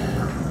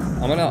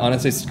 I'm gonna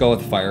honestly just go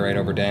with fire rate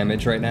over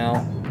damage right now.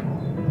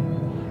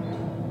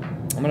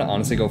 I'm gonna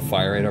honestly go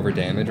fire rate over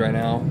damage right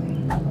now.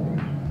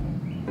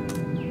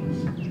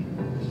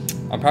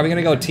 I'm probably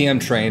gonna go TM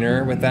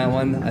Trainer with that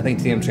one. I think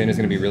TM Trainer is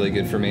gonna be really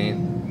good for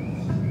me.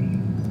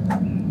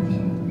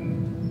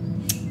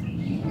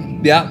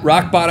 Yeah,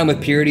 Rock Bottom with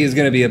Purity is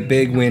gonna be a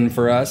big win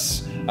for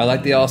us. I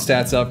like the all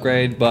stats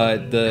upgrade,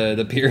 but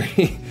the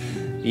Purity,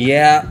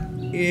 yeah,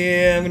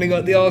 I'm gonna go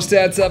with the all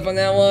stats up on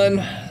that one.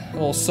 A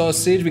little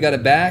sausage, we got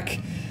it back.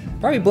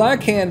 Probably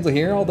Black Handle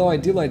here, although I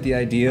do like the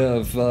idea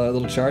of a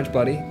little charge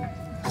buddy.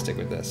 Stick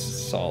with this,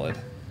 solid.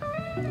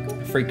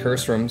 Free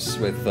curse rooms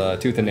with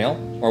Tooth and Nail,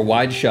 or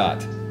Wide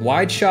Shot.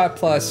 Wide Shot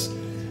plus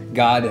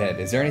Godhead.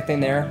 Is there anything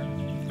there?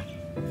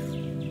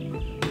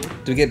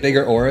 Do we get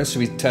bigger auras? Should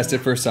we test it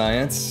for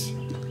science?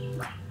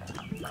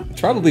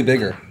 It's probably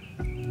bigger.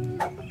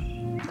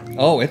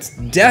 Oh, it's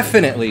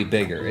definitely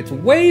bigger. It's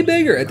way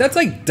bigger. That's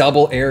like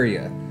double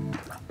area.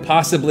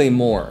 Possibly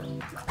more.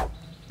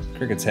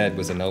 Cricket's Head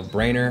was a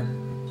no-brainer.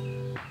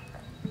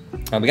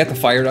 We got the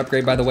fire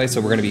upgrade, by the way,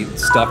 so we're going to be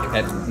stuck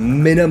at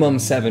minimum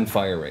 7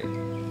 fire rate.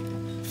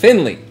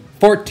 Finley,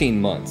 14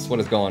 months. What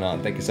is going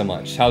on? Thank you so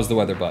much. How's the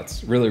weather,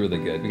 butts? Really, really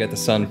good. We got the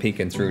sun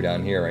peeking through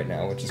down here right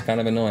now, which is kind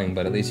of annoying,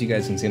 but at least you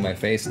guys can see my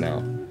face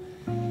now.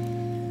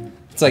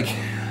 It's like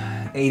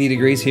 80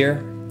 degrees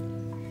here.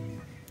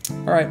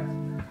 All right.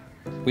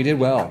 We did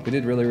well. We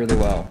did really, really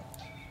well.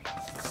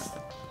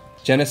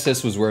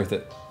 Genesis was worth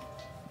it.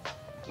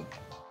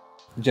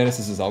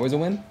 Genesis is always a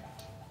win.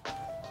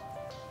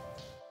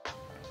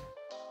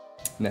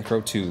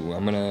 Necro 2.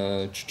 I'm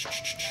gonna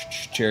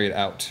chariot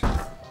out.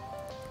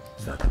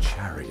 The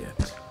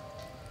chariot.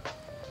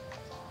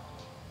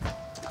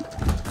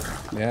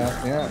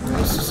 Yeah,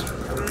 this is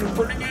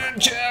pretty good,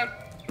 chat.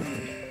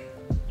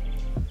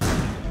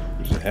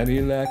 How do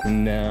you like me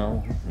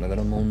now? Now that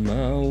I'm on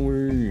my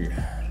way.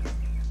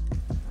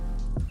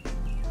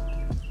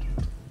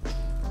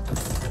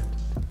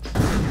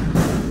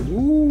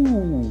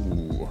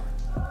 Ooh.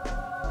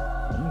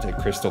 I'm gonna take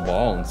Crystal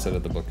Ball instead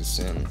of the Book of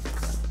Sin.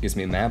 Gives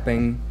me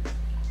mapping,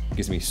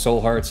 gives me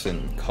soul hearts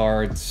and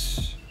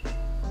cards.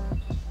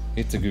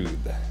 It's a good.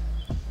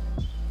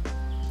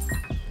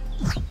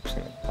 Just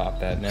gonna pop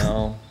that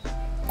now.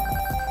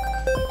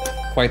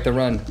 Quite the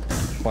run.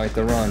 Quite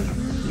the run.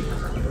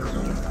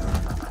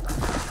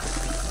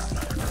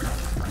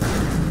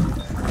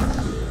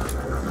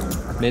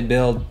 Mid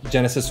build,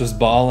 Genesis was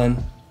ballin'.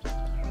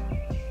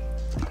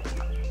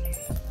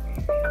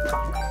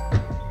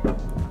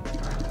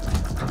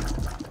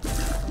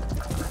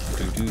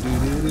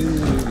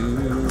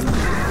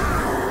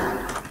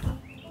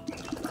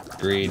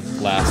 Agreed.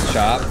 Last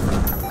chop.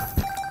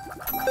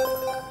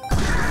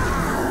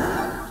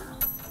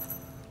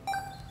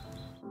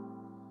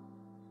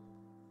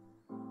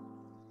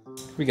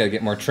 We gotta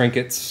get more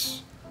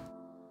trinkets.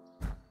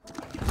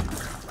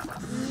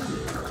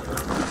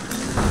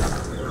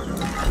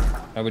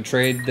 I would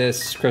trade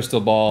this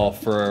crystal ball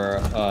for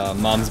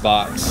Mom's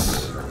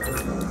box.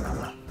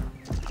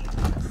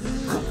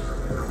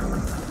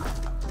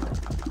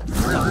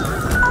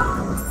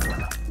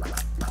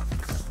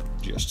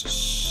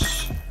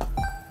 Justice.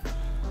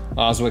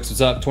 Oswix, what's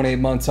up? 28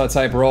 months, hot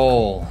type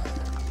roll.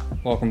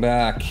 Welcome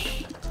back.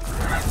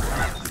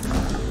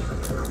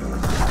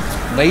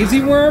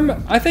 Lazy Worm?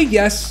 I think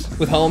yes,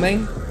 with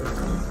homing. I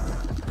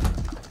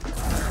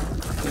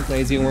think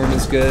Lazy Worm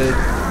is good.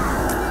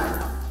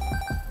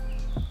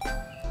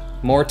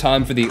 More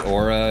time for the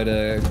aura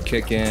to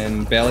kick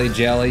in. Belly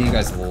Jelly, you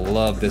guys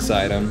love this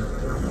item.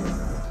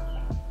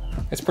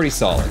 It's pretty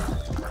solid.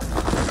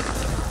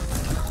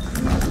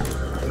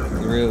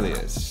 It really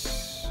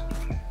is.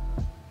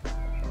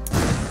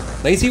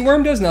 Lazy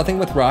Worm does nothing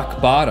with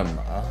Rock Bottom.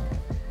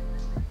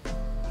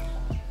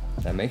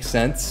 That makes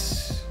sense.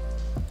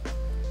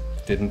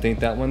 Didn't think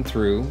that one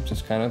through.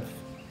 Just kind of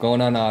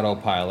going on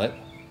autopilot.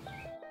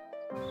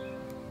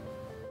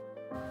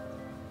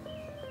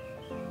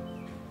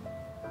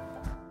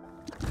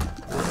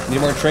 Need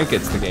more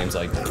trinkets, the game's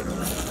like.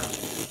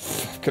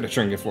 Could have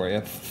trinket for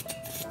you.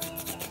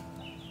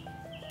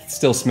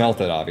 Still smelt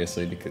it,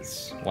 obviously,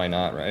 because why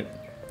not, right?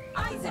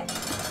 Isaac.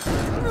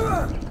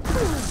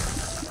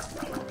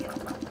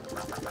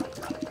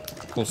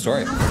 Cool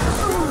story.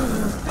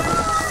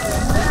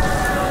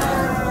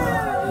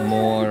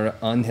 More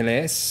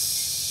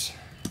Angeles.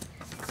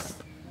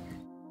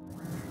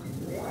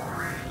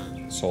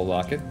 Soul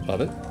Locket,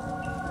 love it.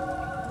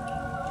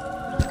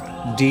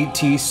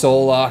 DT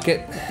Soul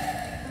Locket.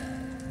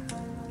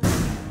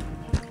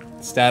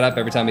 Stat up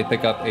every time we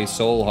pick up a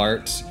Soul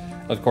Heart.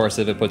 Of course,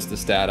 if it puts the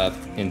stat up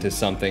into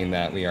something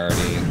that we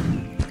already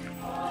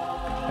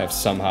have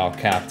somehow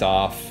capped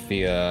off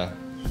via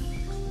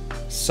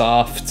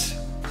soft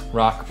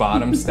rock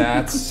bottom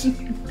stats.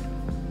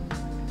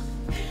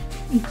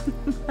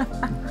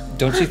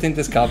 Don't you think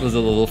this cup is a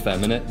little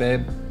feminine,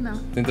 babe? No. I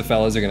think the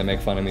fellas are gonna make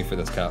fun of me for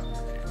this cup.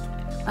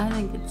 I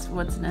think it's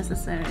what's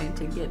necessary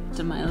to get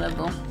to my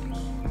level.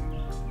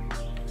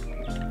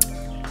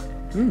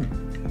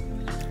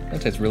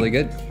 That tastes really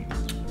good.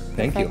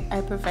 Thank you.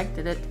 I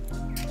perfected it.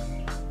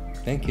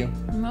 Thank you.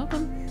 You're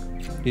welcome.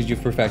 Did you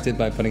perfect it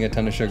by putting a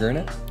ton of sugar in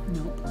it?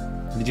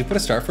 Nope. Did you put a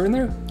star fruit in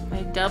there?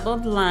 I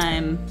doubled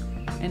lime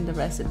in the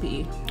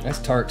recipe, That's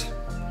tart.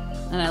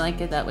 and I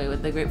like it that way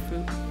with the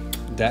grapefruit.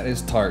 That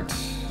is tart.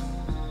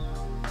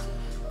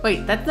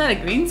 Wait, that's not a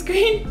green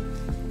screen?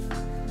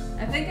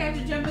 I think I have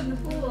to jump in the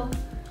pool.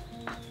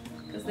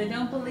 Because they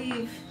don't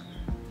believe.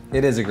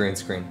 It is a green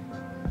screen.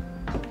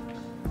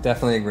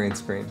 Definitely a green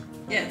screen.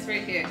 Yeah, it's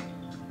right here.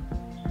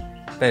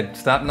 Babe,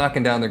 stop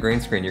knocking down the green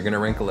screen. You're gonna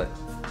wrinkle it.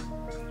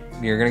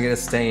 You're gonna get a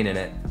stain in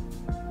it.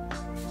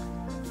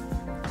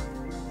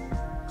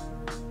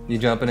 You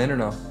jumping in or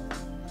no?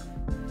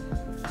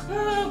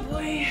 Oh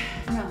boy.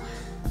 No.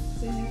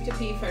 So I have to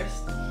pee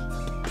first.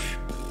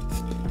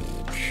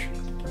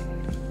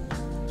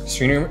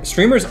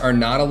 Streamers are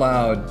not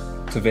allowed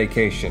to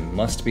vacation.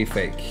 Must be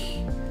fake.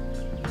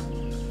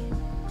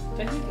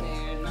 Technically,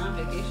 you're not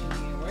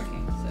vacationing, you're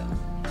working,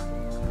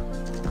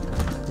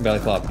 so. Belly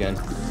flop again.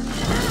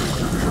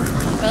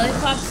 Belly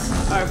flops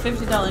are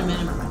 $50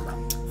 minimum.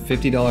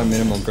 $50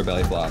 minimum for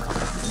belly flop.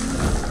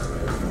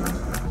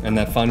 And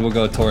that fund will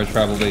go towards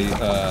probably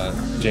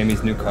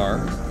Jamie's new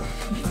car.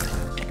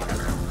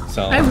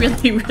 So I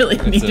really, really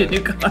need a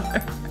new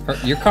car.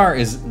 your car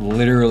is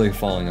literally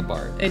falling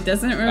apart. It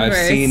doesn't reverse.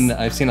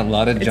 I've seen a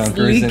lot of It's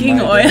junkers leaking in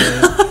my oil.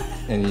 day,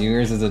 and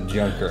yours is a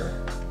junker.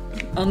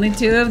 Only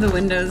 2 of the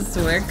windows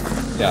work.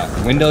 Yeah,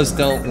 windows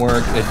don't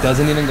work. It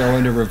doesn't even go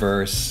into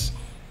reverse.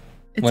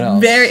 It's What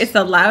else? It's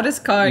the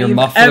loudest car Your you've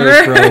muffler ever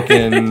is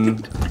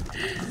broken.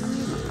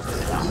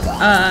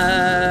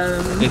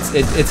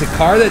 It's a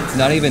car that's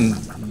not even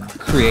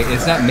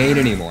it's not made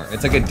anymore.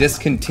 It's like a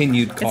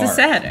discontinued car. It's a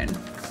Saturn.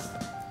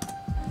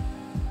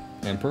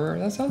 Emperor?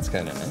 That sounds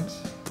kind of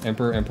nice.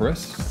 Emperor,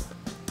 Empress?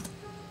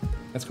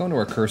 Let's go into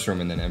our curse room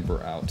and then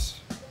Emperor out.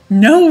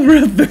 No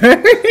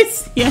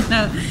reverse. Yeah,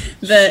 no.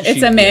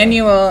 It's a She-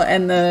 manual,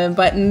 and the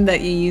button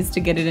that you use to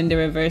get it into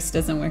reverse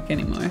doesn't work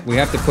anymore. We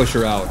have to push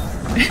her out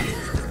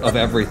of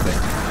everything.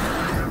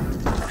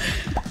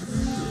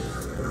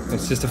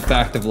 It's just a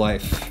fact of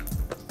life.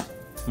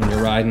 When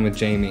you're riding with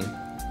Jamie.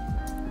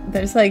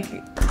 There's like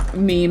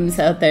memes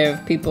out there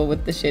of people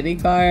with the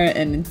shitty car,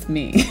 and it's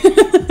me.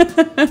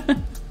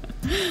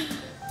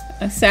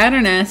 A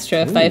Saturn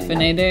Astra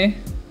Fifinator.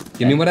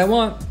 Give me what I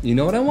want. You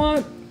know what I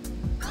want?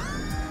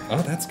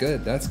 Oh, that's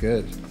good. That's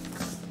good.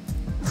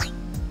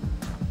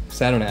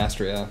 Saturn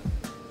Astra, yeah.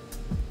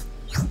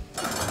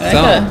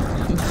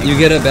 So, you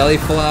get a belly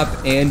flop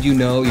and you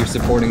know you're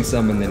supporting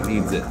someone that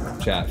needs it.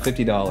 Chat,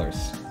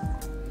 $50.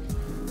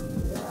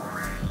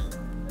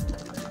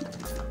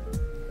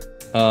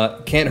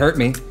 Can't hurt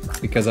me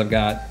because I've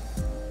got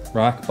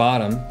rock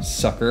bottom,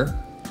 sucker,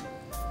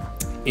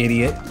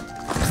 idiot.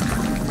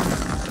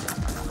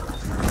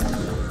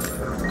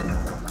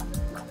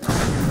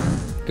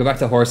 Go back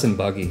to horse and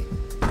buggy.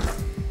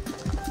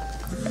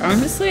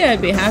 Honestly,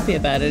 I'd be happy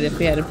about it if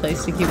we had a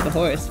place to keep the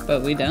horse,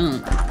 but we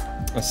don't.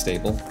 A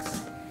stable.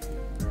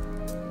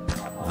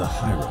 The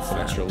Hierophant. Some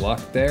extra luck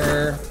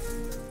there.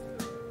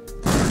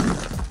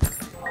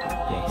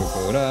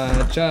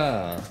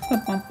 Cucaracha.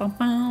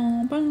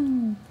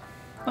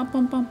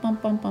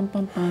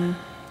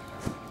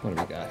 What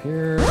do we got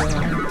here?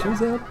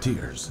 Who's up?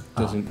 Tears.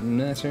 Doesn't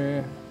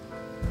matter.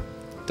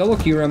 Double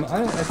Kyurem.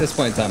 At this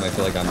point in time, I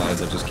feel like I might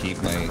as well just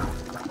keep my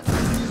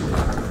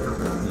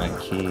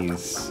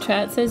keys.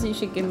 Chat says you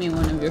should give me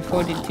one of your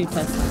 42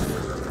 Teslas.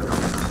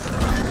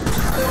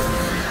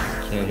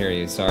 Can't hear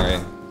you. Sorry.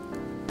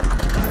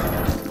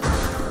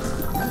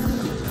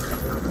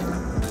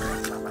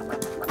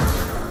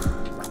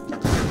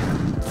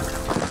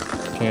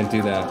 Can't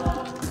do that.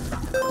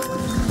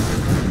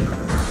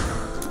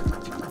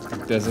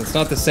 It's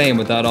not the same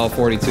without all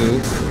 42.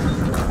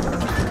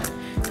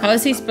 How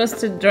is he supposed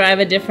to drive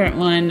a different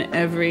one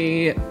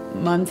every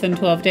month and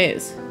 12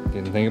 days?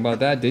 Didn't think about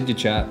that, did you,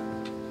 chat?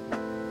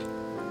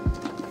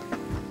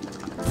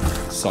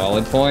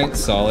 Solid point,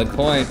 solid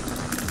point.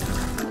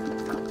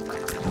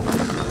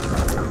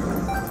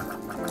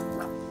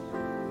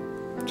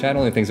 Chat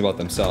only thinks about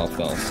themselves,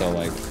 though, so,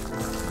 like,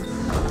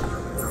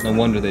 no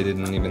wonder they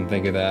didn't even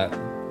think of that.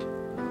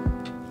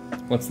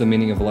 What's the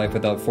meaning of life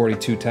without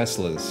 42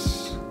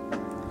 Teslas?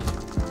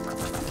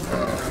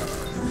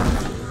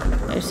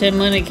 They said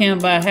money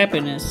can't buy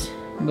happiness,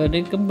 but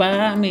it could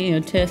buy me a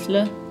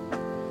Tesla.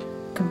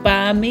 Could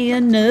buy me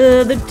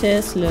another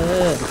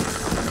Tesla.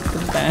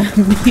 Could buy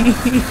me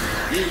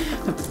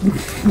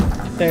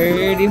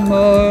 30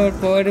 more,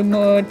 40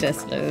 more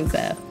Teslas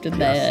after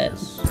that.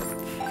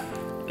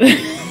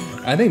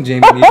 I think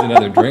Jamie needs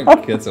another drink.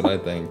 That's what I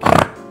think.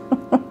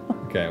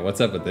 Okay, what's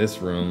up with this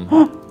room?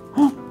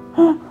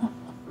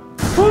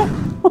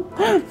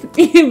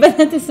 But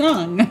that's a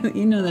song.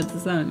 You know that's a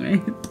song,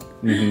 right?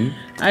 Mm-hmm.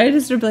 I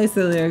just replaced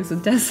the lyrics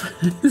with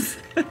Teslas.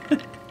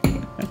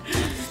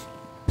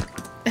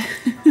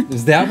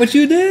 Is that what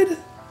you did?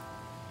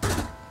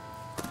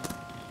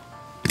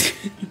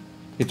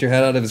 Get your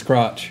head out of his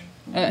crotch.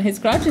 His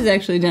crotch is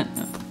actually done.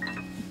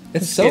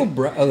 It's so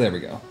bright. Oh, there we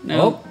go.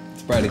 No. Oh,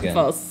 it's bright again.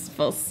 False,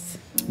 false.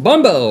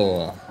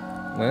 Bumbo!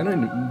 Well, I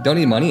don't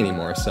need money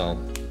anymore, so...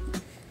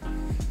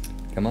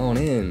 Come on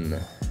in.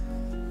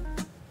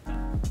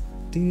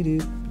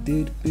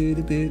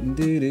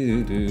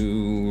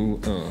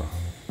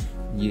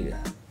 Yeah.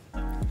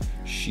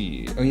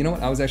 Shit. Oh, you know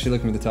what? I was actually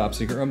looking for the top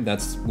secret room.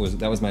 That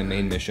was my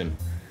main mission.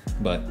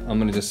 But I'm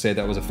gonna just say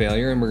that was a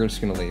failure, and we're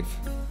just gonna leave.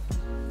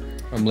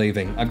 I'm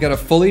leaving. I've got a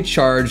fully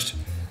charged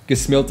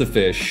Gesmilta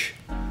fish.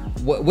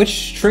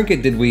 Which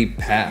trinket did we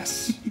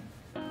pass?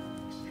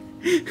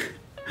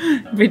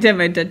 Every time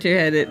I touch your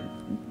head,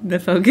 the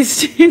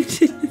focus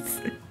changes.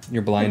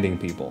 You're blinding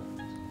people.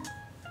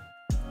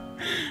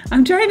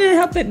 I'm trying to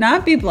help it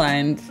not be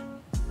blind.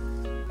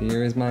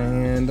 Here is my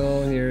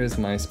handle. Here is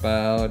my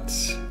spout.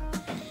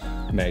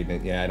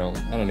 Magnet. Yeah, I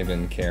don't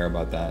even care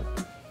about that.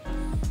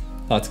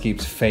 Thoughts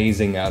keeps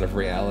phasing out of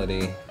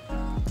reality.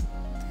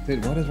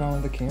 Dude, what is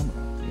wrong with the camera,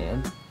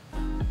 man?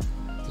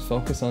 Just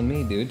focus on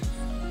me, dude.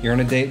 You're on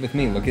a date with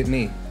me. Look at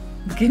me.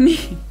 Look at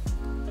me.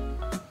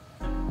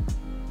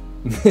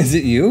 Is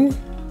it you?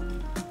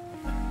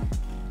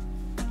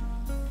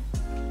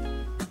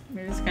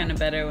 It's kind of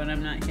better when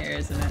I'm not here,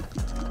 isn't it?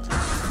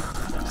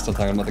 Still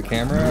talking about the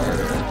camera?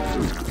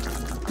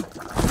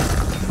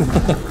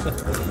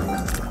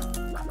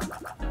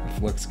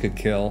 If looks could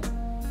kill.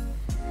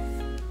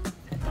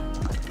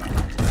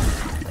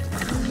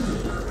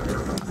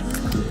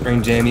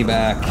 Bring Jamie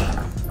back.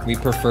 We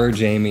prefer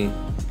Jamie.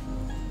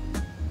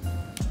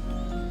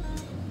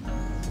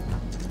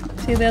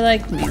 See, they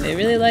like me. They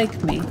really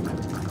like me.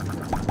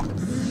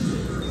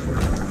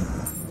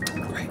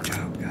 Great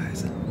job,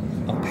 guys.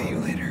 I'll pay you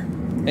later.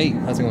 Hey,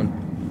 how's it going?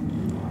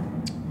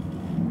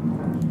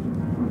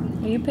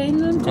 Are you paying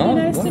them to be Oh,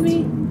 nice what? to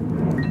me?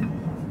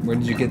 Where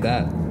did you get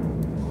that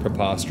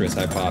preposterous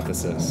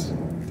hypothesis?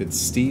 Did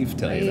Steve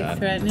tell Are you you that?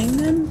 threatening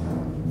them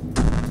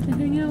to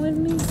hang out with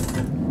me?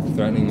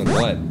 Threatening with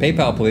what?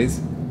 PayPal,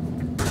 please.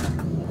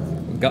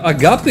 Got a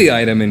guppy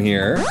item in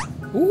here.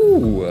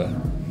 Ooh.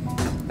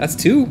 That's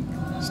two.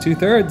 It's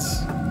 2/3.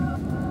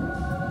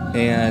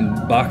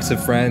 And box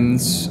of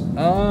friends.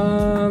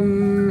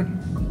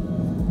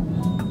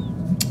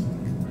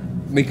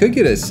 We could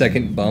get a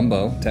second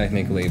Bumbo,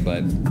 technically,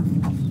 but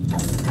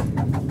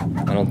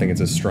I don't think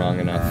it's a strong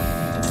enough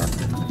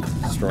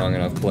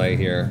play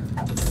here.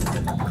 I don't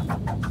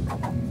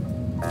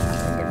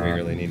think we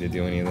really need to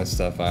do any of this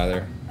stuff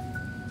either.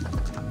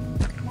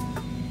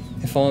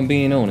 If I'm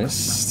being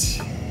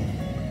honest.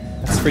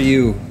 That's for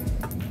you,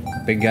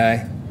 big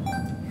guy.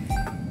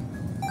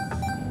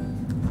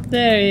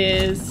 There he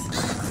is.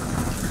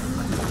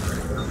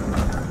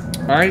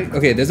 Alright,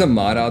 okay, there's a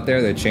mod out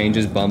there that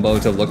changes Bumbo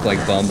to look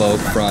like Bumbo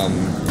from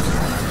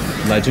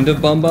Legend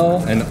of Bumbo,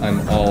 and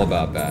I'm all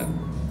about that.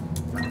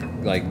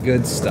 Like,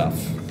 good stuff.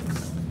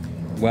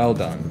 Well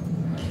done.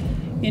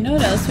 You know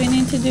what else we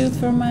need to do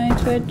for my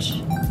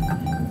Twitch?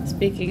 Is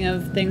speaking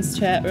of things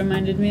chat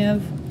reminded me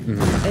of,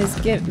 is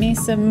give me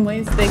some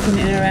ways they can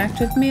interact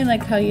with me,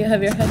 like how you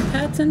have your head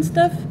pats and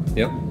stuff.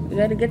 Yep. We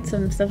gotta get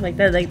some stuff like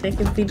that. Like they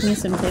can feed me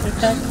some tater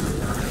tots.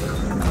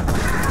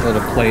 A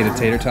little plate of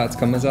tater tots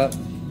comes up.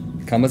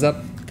 Comes up.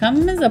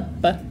 Comes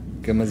up.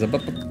 Comes up.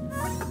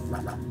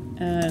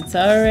 It's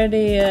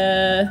already,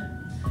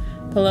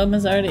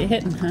 Paloma's already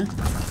hitting, huh?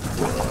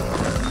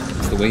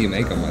 It's the way you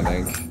make them, I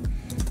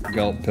think.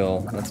 Gulp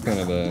pill. That's kind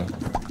of a...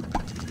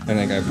 I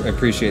think I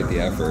appreciate the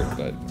effort,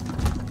 but...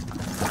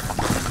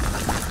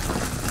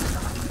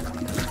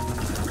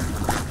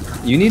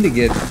 You need to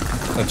get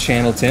a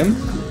channel Tim.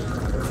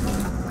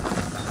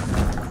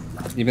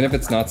 Even if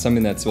it's not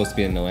something that's supposed to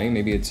be annoying,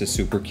 maybe it's just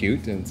super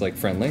cute and it's like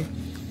friendly.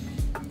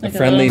 Like a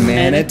friendly little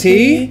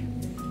manatee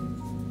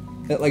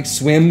that like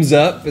swims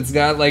up. It's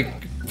got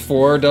like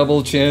 4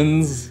 double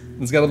chins.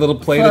 It's got a little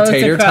plate of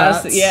tater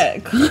tots. Yeah,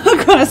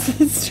 across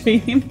the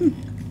stream.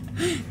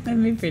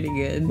 That'd be pretty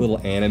good.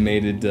 Little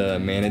animated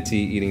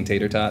manatee eating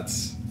tater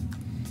tots.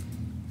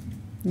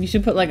 You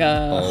should put like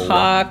a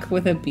hawk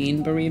with a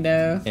bean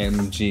burrito.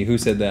 MG, who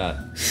said that?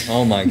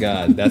 Oh my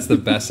god, that's the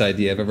best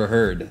idea I've ever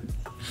heard.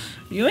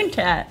 You and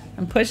chat.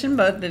 I'm pushing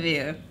both of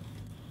you.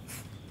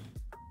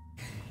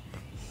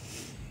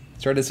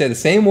 Started to say the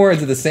same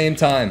words at the same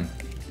time.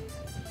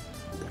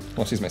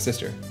 Well, she's my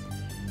sister.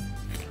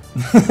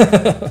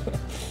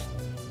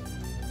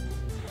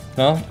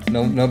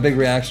 No big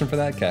reaction for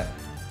that cat.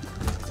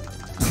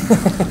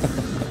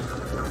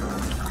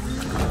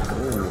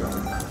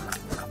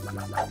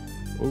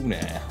 Oh,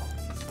 now.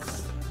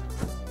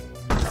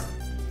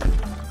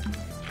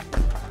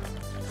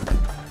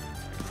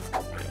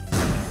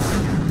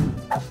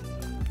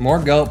 More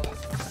gulp.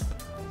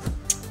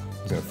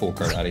 Let's get a full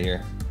card out of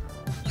here.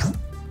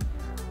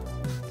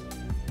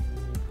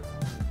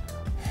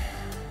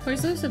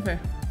 Where's Lucifer?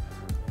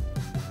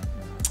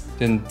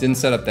 Didn't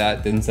set up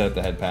that. Didn't set up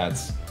the head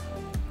pads.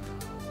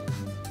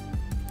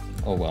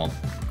 Oh well.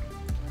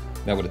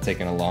 That would have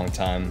taken a long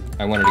time.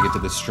 I wanted to get to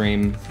the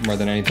stream more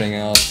than anything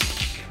else.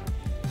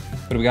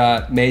 But we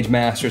got Mage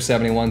Master,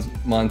 71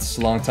 months,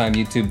 longtime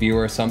YouTube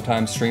viewer,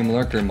 sometimes stream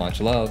lurker.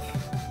 Much love.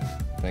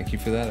 Thank you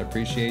for that. I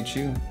appreciate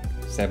you.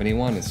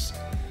 71 is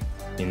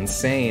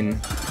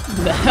insane.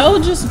 The hell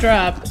just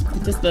dropped.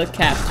 Just the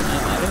cap to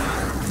not matter.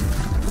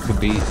 The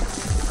beat.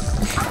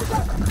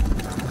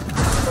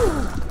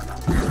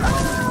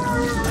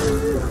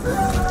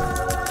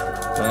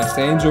 Last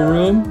Angel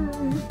Room.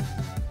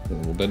 A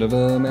little bit of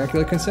a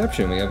Immaculate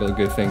Conception. We have a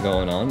good thing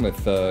going on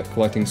with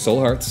collecting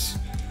soul hearts,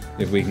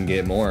 if we can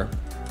get more.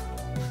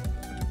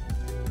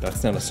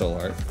 That's not a soul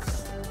heart.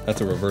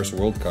 That's a reverse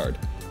world card,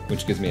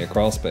 which gives me a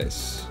crawl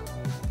space.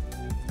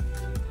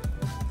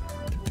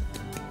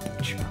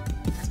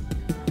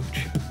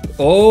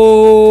 Oh!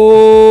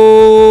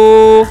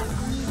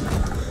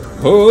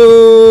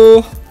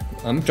 Oh!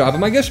 I'm dropping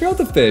my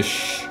Geshrelta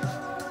fish.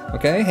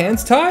 Okay,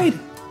 hands tied.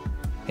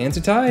 Hands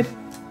are tied.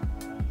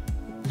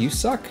 You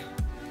suck.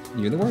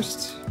 You're the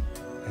worst.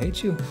 I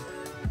hate you.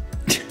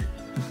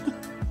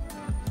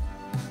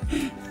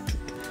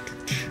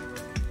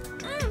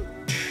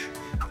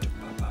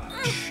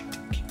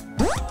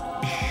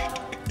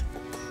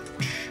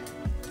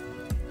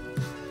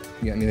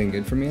 You got anything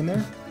good for me in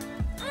there?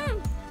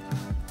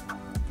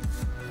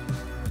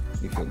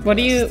 What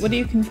are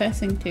you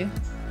confessing to?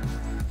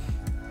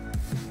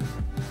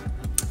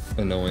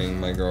 Annoying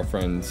my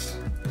girlfriends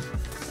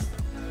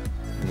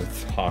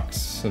with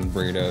hawks and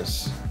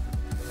burritos.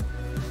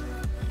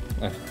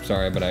 I'm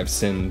sorry, but I've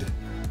sinned.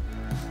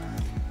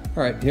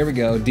 Alright, here we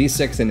go.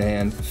 D6 in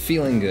hand.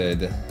 Feeling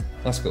good.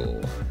 Let's go.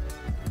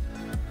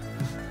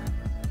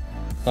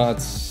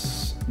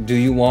 Thoughts. Do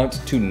you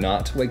want to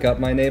not wake up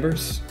my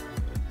neighbors?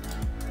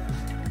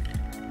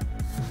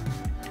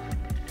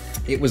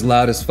 It was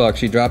loud as fuck.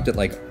 She dropped it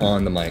like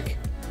on the mic.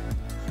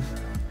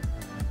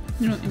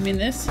 You mean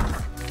this?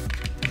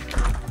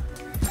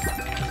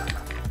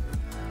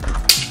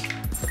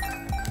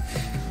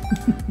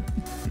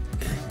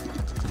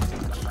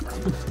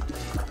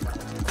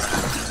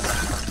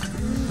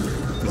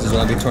 This is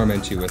why we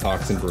torment you with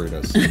hawks and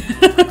burritos.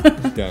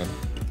 Done.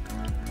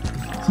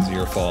 This is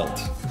your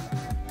fault.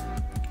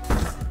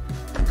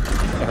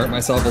 I hurt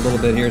myself a little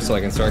bit here so I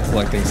can start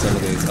collecting some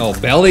of these. Oh,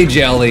 Belly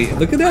Jelly!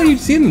 Look at that, you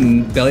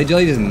see Belly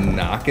Jelly just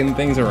knocking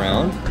things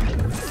around?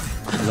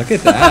 Look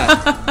at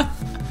that.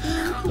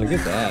 Look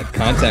at that.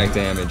 Contact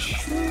damage.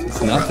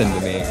 It's nothing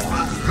to me.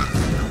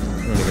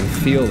 I don't even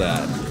feel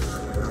that.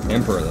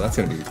 Emperor, that's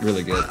gonna be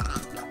really good.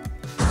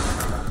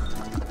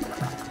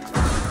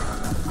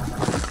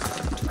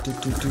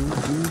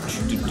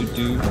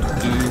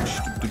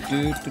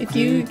 If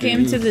you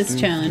came to this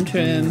challenge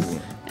room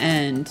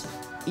and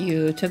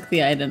you took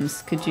the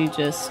items, could you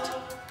just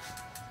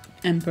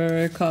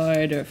Emperor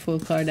card or full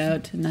card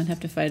out and not have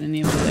to fight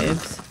any of the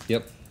waves?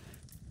 Yep.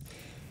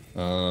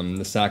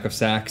 The Sack of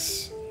Sacks.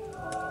 See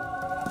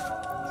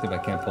if I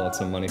can't pull out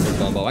some money for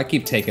Bumbo. I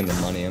keep taking the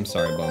money. I'm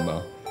sorry,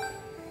 Bumbo.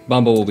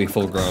 Bumbo will be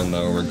full grown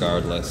though,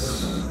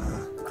 regardless.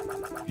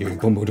 Yeah,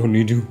 Bumbo don't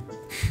need you.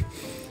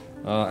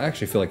 I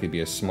actually feel like it'd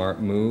be a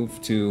smart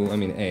move to, I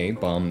mean, A,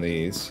 bomb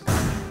these,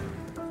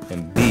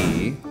 and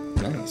B,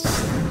 nice,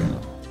 there we go.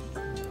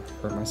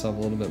 Hurt myself a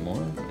little bit more?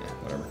 Yeah,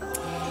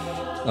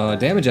 whatever.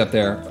 Damage up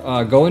there.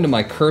 Go into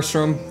my curse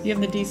room. You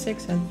have the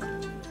D6 head.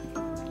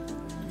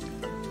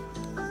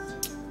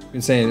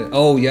 You're saying,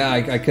 oh yeah,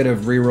 I could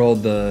have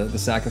re-rolled the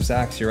sack of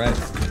sacks, you're right.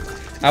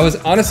 I was,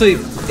 honestly,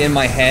 in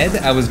my head,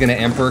 I was gonna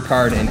Emperor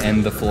card and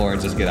end the floor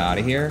and just get out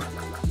of here.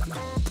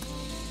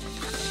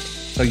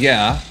 So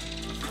yeah.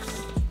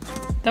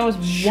 That was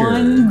Sure.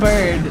 one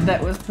bird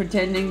that was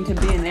pretending to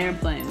be an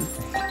airplane.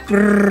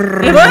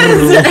 It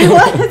was! It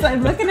was!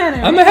 I'm looking at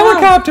it. I'm a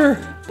helicopter!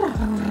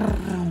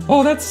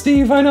 Oh, that's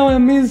Steve, I know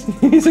him,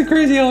 he's a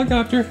crazy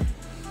helicopter.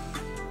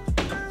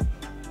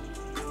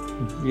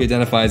 He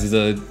identifies as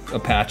a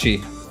Apache.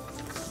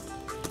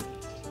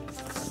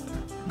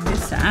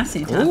 He's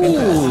sassy talking to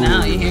us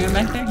now. You hear him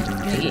back there?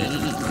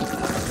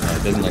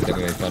 Doesn't like that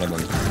we make fun of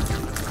him.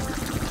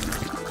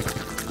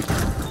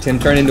 Tim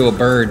turned into a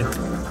bird.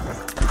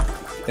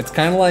 It's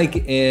kind of like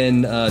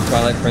in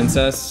Twilight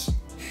Princess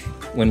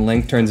when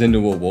Link turns into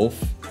a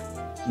wolf.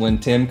 When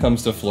Tim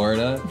comes to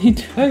Florida.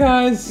 Hey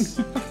guys!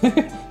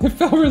 It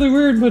felt really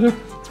weird, but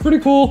it's pretty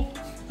cool.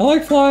 I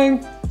like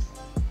flying.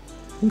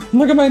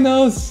 Look at my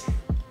nose.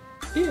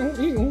 Ew,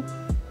 ew.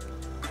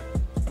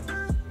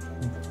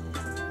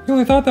 You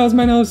only thought that was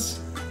my nose.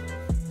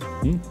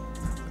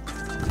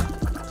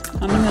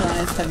 How many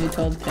lies have you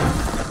told Tim?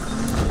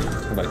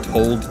 Have I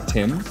told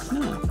Tim?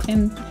 No,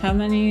 Tim. How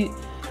many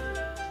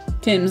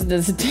Tims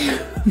does Tim?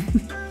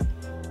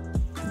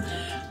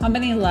 How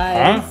many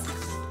lies?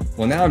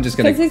 Well, now I'm just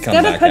gonna Because come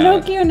he's got a back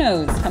out. Pinocchio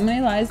nose. How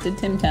many lies did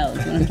Tim tell? Is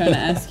what I'm trying to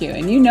ask you,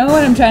 and you know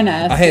what I'm trying to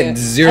ask you. I had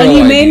zero And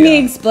you made idea.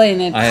 me explain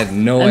it. I had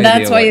no and idea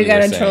that's why what you you got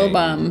were a troll saying.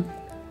 bomb.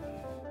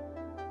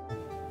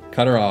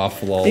 Cut her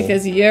off, lol.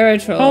 Because you're a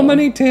troll. How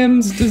many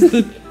Tims does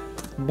the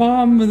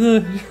bomb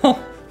the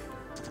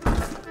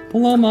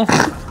Paloma?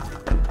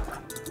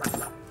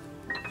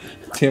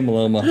 Tim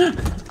Loma.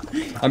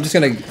 I'm just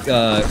gonna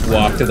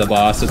walk to the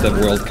boss with the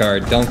world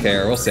card. Don't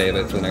care. We'll save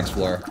it for the next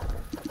floor.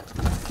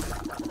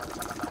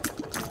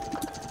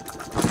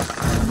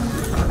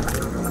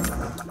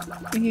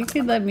 You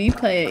could let me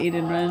play it, Eat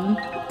and Run.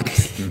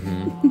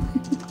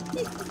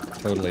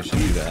 Totally should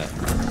do that.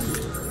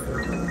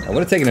 I would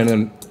have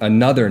taken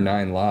another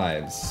 9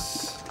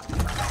 lives.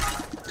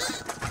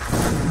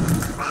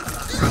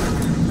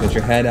 Get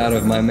your head out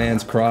of my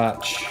man's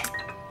crotch.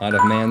 Out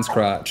of man's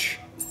crotch.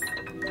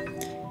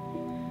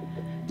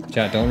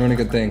 Chat, don't ruin a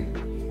good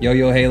thing. Yo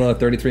Halo,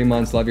 33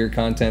 months, love your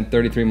content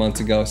 33 months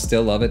ago,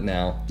 still love it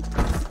now.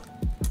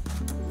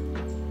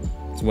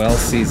 It's well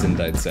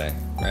seasoned, I'd say,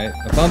 right?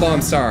 Bumbo,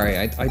 I'm sorry,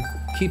 I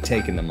keep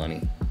taking the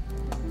money.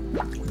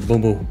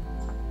 Bumbo.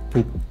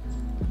 Poop.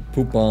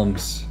 Poop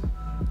bombs.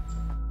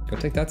 Go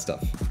take that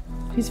stuff.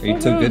 He's Are you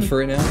too good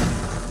for it now?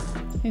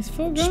 He's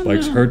full grown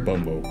Spikes now. hurt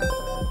Bumbo.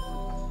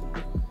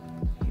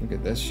 Look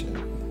at this shit.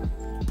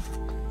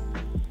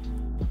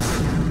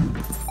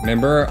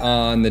 Remember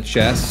on the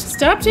chest?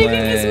 Stop taking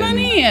his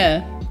money!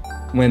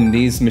 When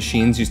these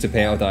machines used to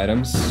pay out with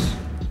items?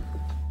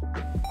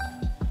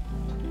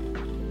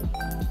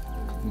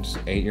 You just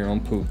ate your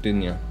own poop,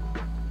 didn't you?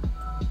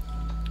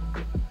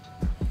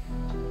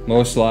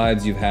 Most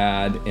lives you've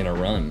had in a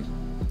run.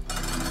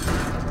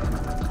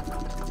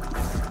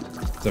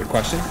 Is that a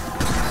question?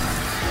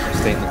 Or a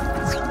statement?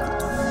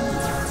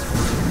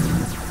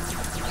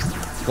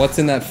 What's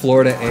in that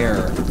Florida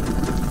air?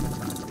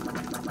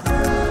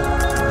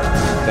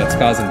 That's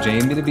causing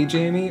Jamie to be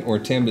Jamie, or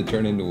Tim to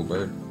turn into a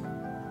bird?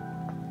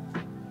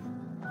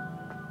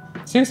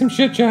 Say some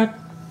shit, chat.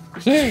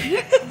 Say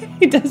it.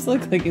 He does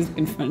look like he's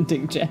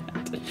confronting Chad.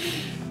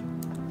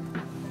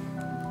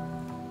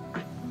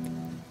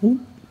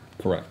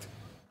 Correct.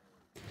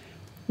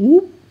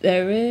 Whoop,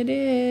 there it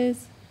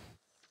is.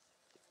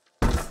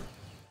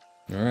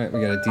 Alright,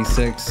 we got a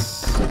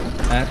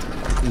D6 at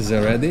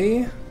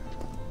Zaredi.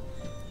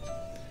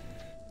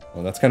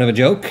 Well, that's kind of a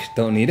joke.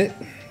 Don't need it.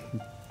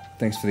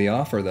 Thanks for the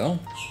offer, though.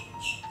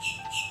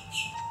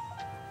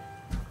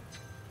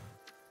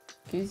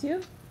 Excuse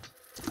you?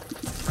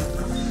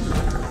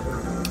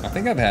 I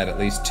think I've had at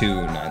least 2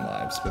 9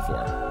 lives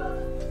before.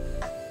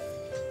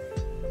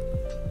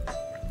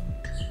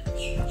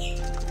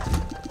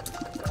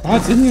 Oh,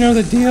 didn't you know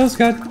the Dios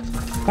got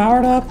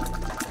powered up?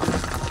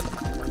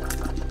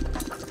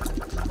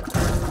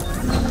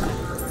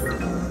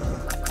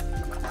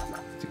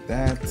 Do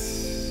that.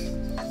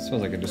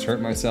 Suppose I could just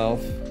hurt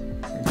myself.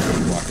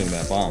 Walked into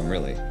that bomb,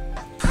 really.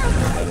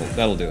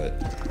 That'll do it.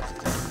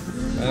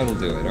 That'll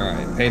do it.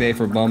 Alright, payday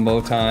for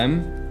Bumbo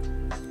time.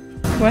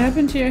 What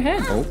happened to your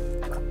head? Oh,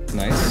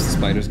 nice. The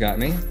spiders got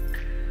me.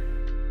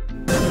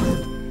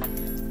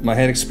 My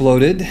head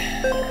exploded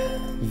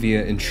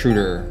via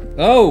intruder.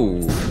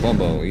 Oh,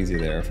 Bumbo, easy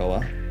there,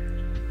 fella.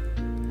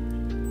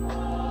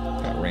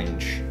 Got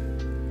range.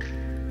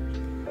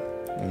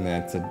 And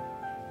that's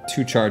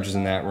 2 charges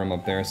in that room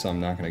up there, so I'm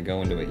not gonna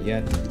go into it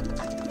yet.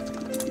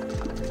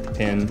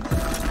 Pin.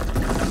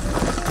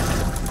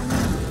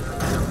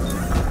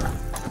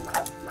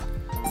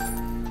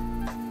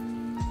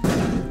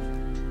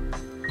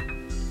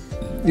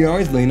 You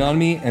always lean on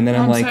me, and then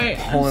I'm like sorry.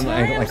 holding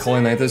I'm like sorry.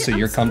 holding like this so I'm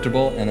you're sorry.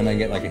 comfortable, and then I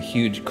get like a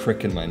huge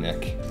crick in my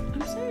neck.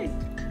 I'm sorry.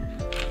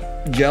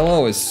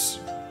 Jello is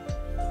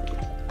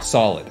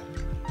solid.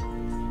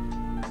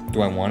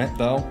 Do I want it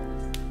though?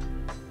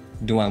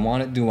 Do I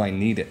want it? Do I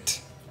need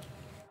it?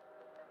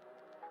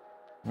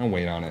 I'll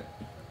wait on it.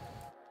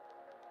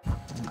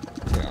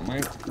 Yeah,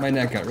 my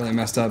neck got really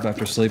messed up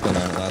after sleeping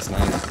on it last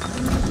night.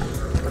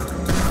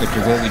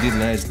 After what we did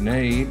last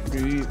night.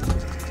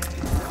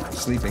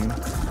 Sleeping. Look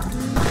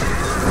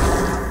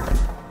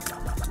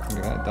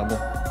at that double.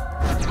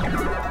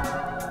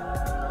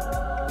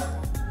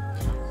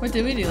 What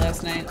did we do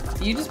last night?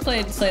 You just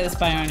played Slay the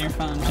Spire on your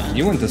phone, John.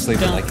 You went to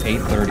sleep at Don't. like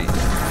 8:30.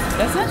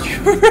 That's not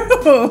true.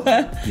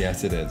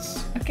 Yes, it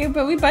is. Okay,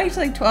 but we biked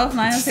like 12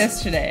 miles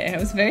yesterday. I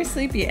was very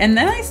sleepy. And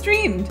then I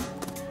streamed.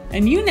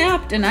 And you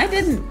napped, and I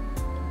didn't.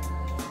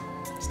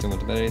 Still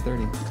went to bed at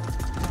 8:30.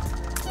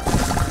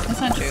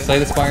 That's not true. Slay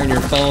the Spire on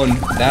your phone.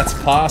 That's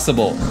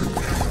possible.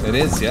 It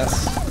is,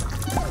 yes.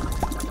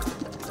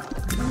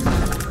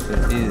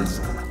 It is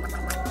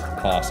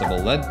possible.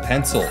 Lead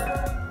pencil.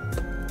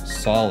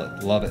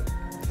 Solid. Love it.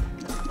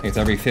 I think it's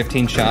every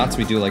 15 shots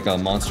we do like a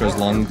Monster's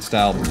Lung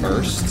style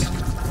burst.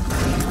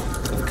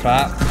 Of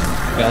crap.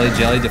 Belly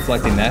Jelly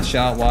deflecting that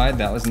shot wide.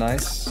 That was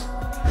nice.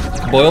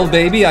 Boiled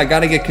Baby, I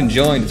gotta get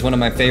conjoined. It's one of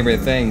my favorite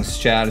things,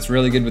 Chad. It's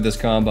really good with this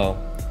combo.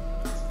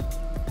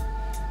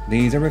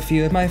 These are a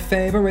few of my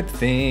favorite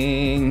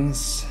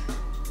things.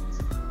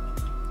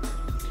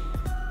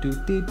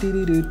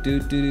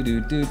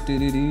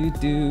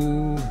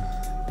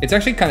 It's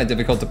actually kind of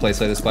difficult to play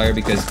Slay the Spire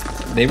because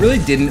they really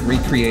didn't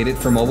recreate it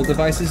for mobile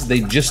devices.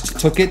 They just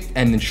took it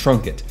and then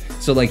shrunk it.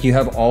 So like you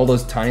have all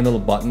those tiny little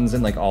buttons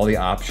and like all the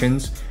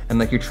options, and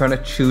like you're trying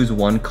to choose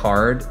one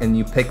card and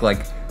you pick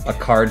like a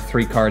card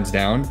 3 cards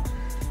down.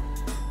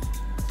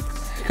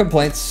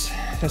 Complaints,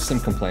 just some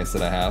complaints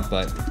that I have,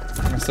 but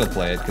I still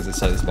play it because it's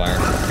Slay the Spire.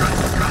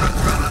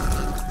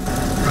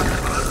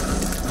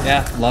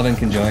 Yeah, love and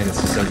conjoin,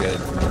 it's just so good.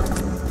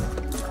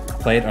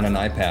 Play it on an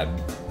iPad.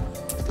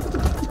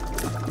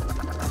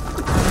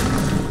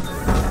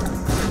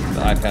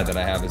 The iPad that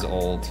I have is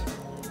old.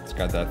 It's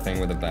got that thing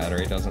where the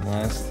battery doesn't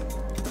last.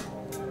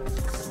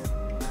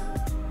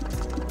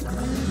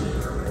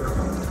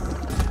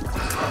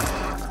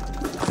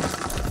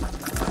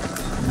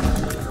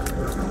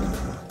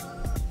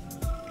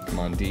 Come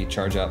on, D,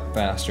 charge up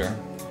faster.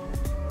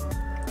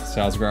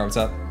 Salzgar, what's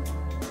up?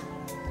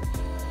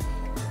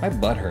 My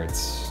butt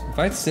hurts. If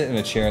I sit in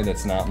a chair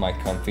that's not my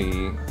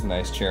comfy,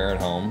 nice chair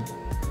at home,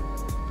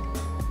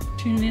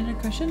 Do you need a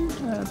cushion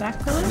or a back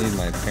I pillow? need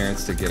my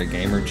parents to get a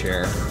gamer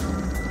chair.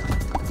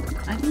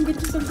 I can get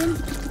you something.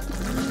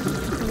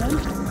 For them.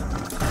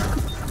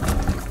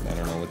 I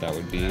don't know what that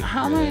would be.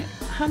 How really.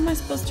 am I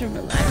supposed to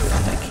relax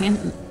if I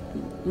can't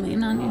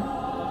lean on you?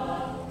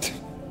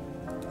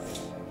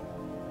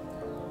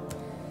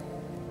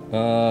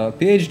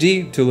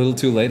 PhD, too little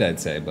too late, I'd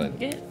say, but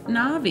Get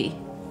Navi.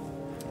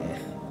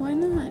 Why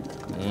not?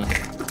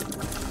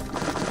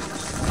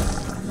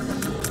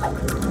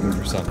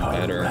 looking for something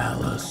better.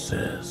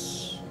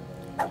 Paralysis.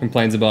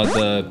 Complains about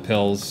the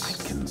pills.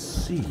 Can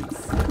see.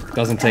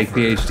 Doesn't take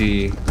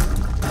PhD.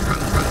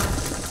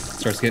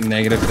 Starts getting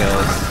negative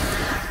pills.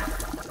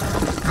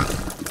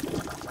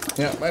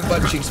 Yeah, my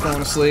butt cheek's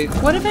falling asleep.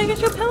 What if I get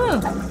your pillow?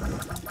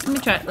 Let me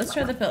try it. Let's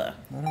try the pillow.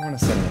 I don't want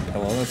to sit on a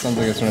pillow. That sounds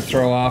like it's going to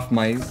throw off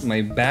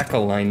my back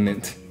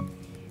alignment.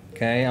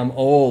 Okay, I'm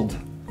old,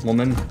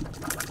 woman.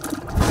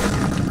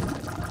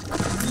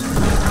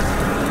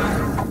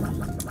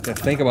 Gotta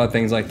think about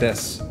things like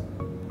this.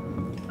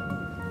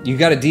 You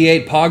got a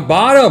D8 Pog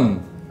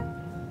bottom.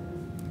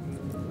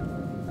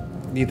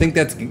 Do you think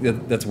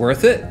that's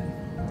worth it?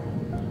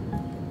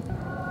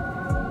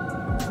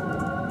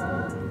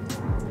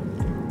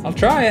 I'll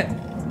try it.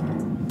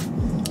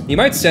 You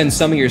might send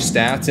some of your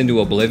stats into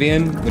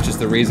oblivion, which is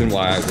the reason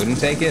why I wouldn't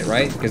take it,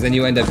 right? Because then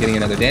you end up getting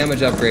another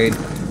damage upgrade,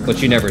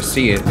 but you never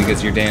see it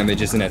because your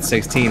damage isn't at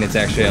 16, it's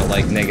actually at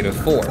like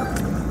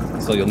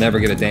 -4. So you'll never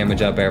get a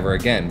damage up ever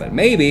again. But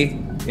maybe,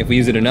 if we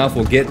use it enough,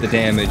 we'll get the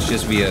damage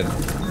just via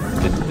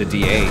the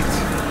D8.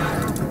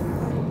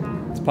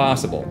 It's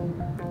possible.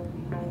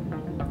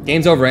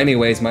 Game's over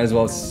anyways, might as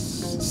well,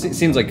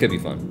 seems like could be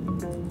fun.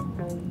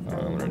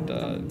 I'm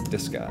gonna,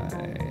 this guy.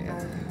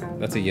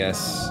 That's a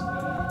yes.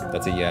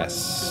 That's a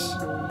yes.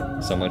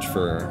 So much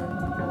for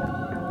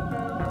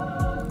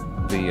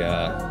the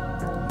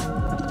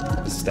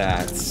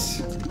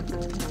stats.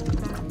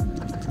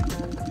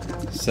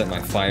 Set my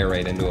fire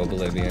rate into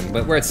oblivion,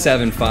 but we're at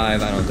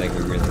 7.5. I don't think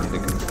we really need to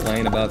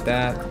complain about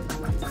that.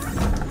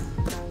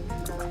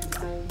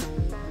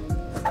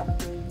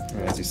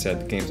 And as you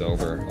said, the game's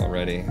over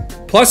already.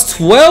 Plus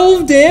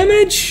 12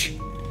 damage?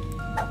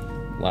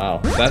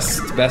 Wow,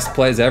 best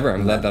plays ever.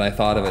 I'm glad that I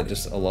thought of it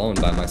just alone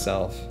by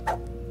myself.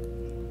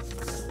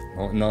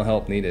 No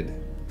help needed.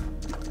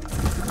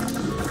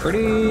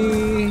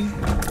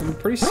 I'm a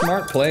pretty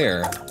smart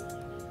player.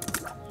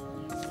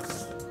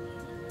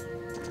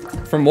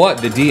 From what?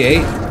 The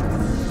D8?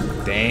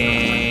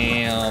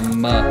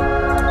 Damn.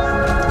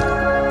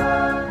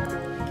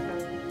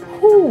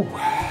 Woo!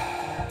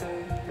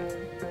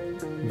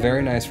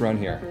 Very nice run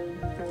here.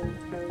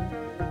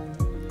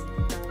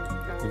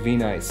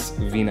 V-nice,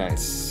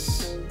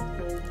 V-nice.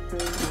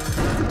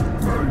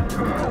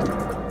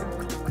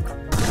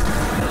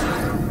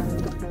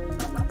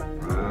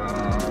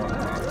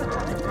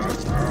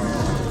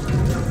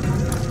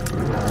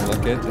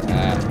 Look at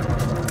that.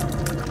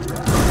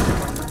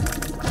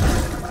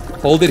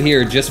 Hold it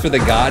here just for the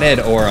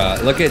Godhead aura.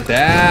 Look at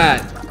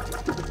that.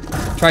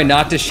 Try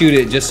not to shoot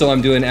it just so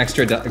I'm doing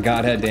extra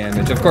Godhead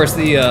damage. Of course,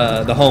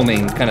 the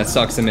homing kind of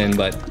sucks him in,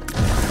 but...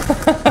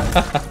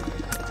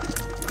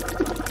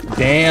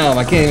 Damn,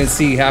 I can't even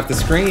see half the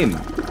screen.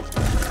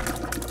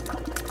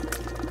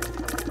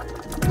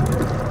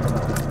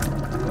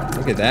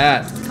 Look at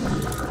that.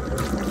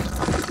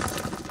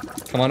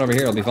 Come on over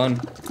here, it'll be fun.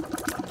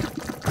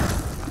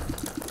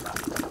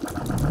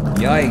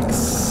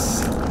 Yikes.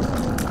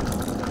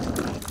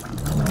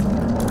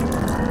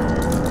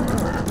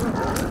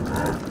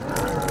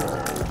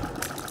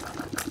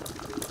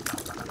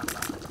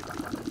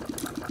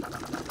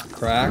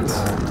 Cracked.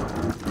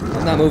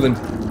 I'm not moving.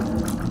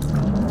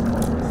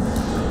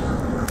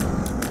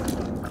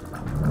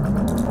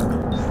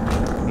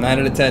 Nine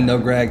out of 10, no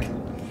Greg.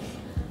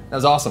 That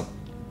was awesome.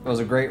 That was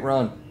a great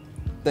run.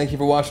 Thank you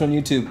for watching on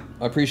YouTube.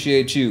 I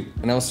appreciate you,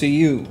 and I'll see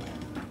you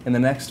in the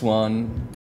next one.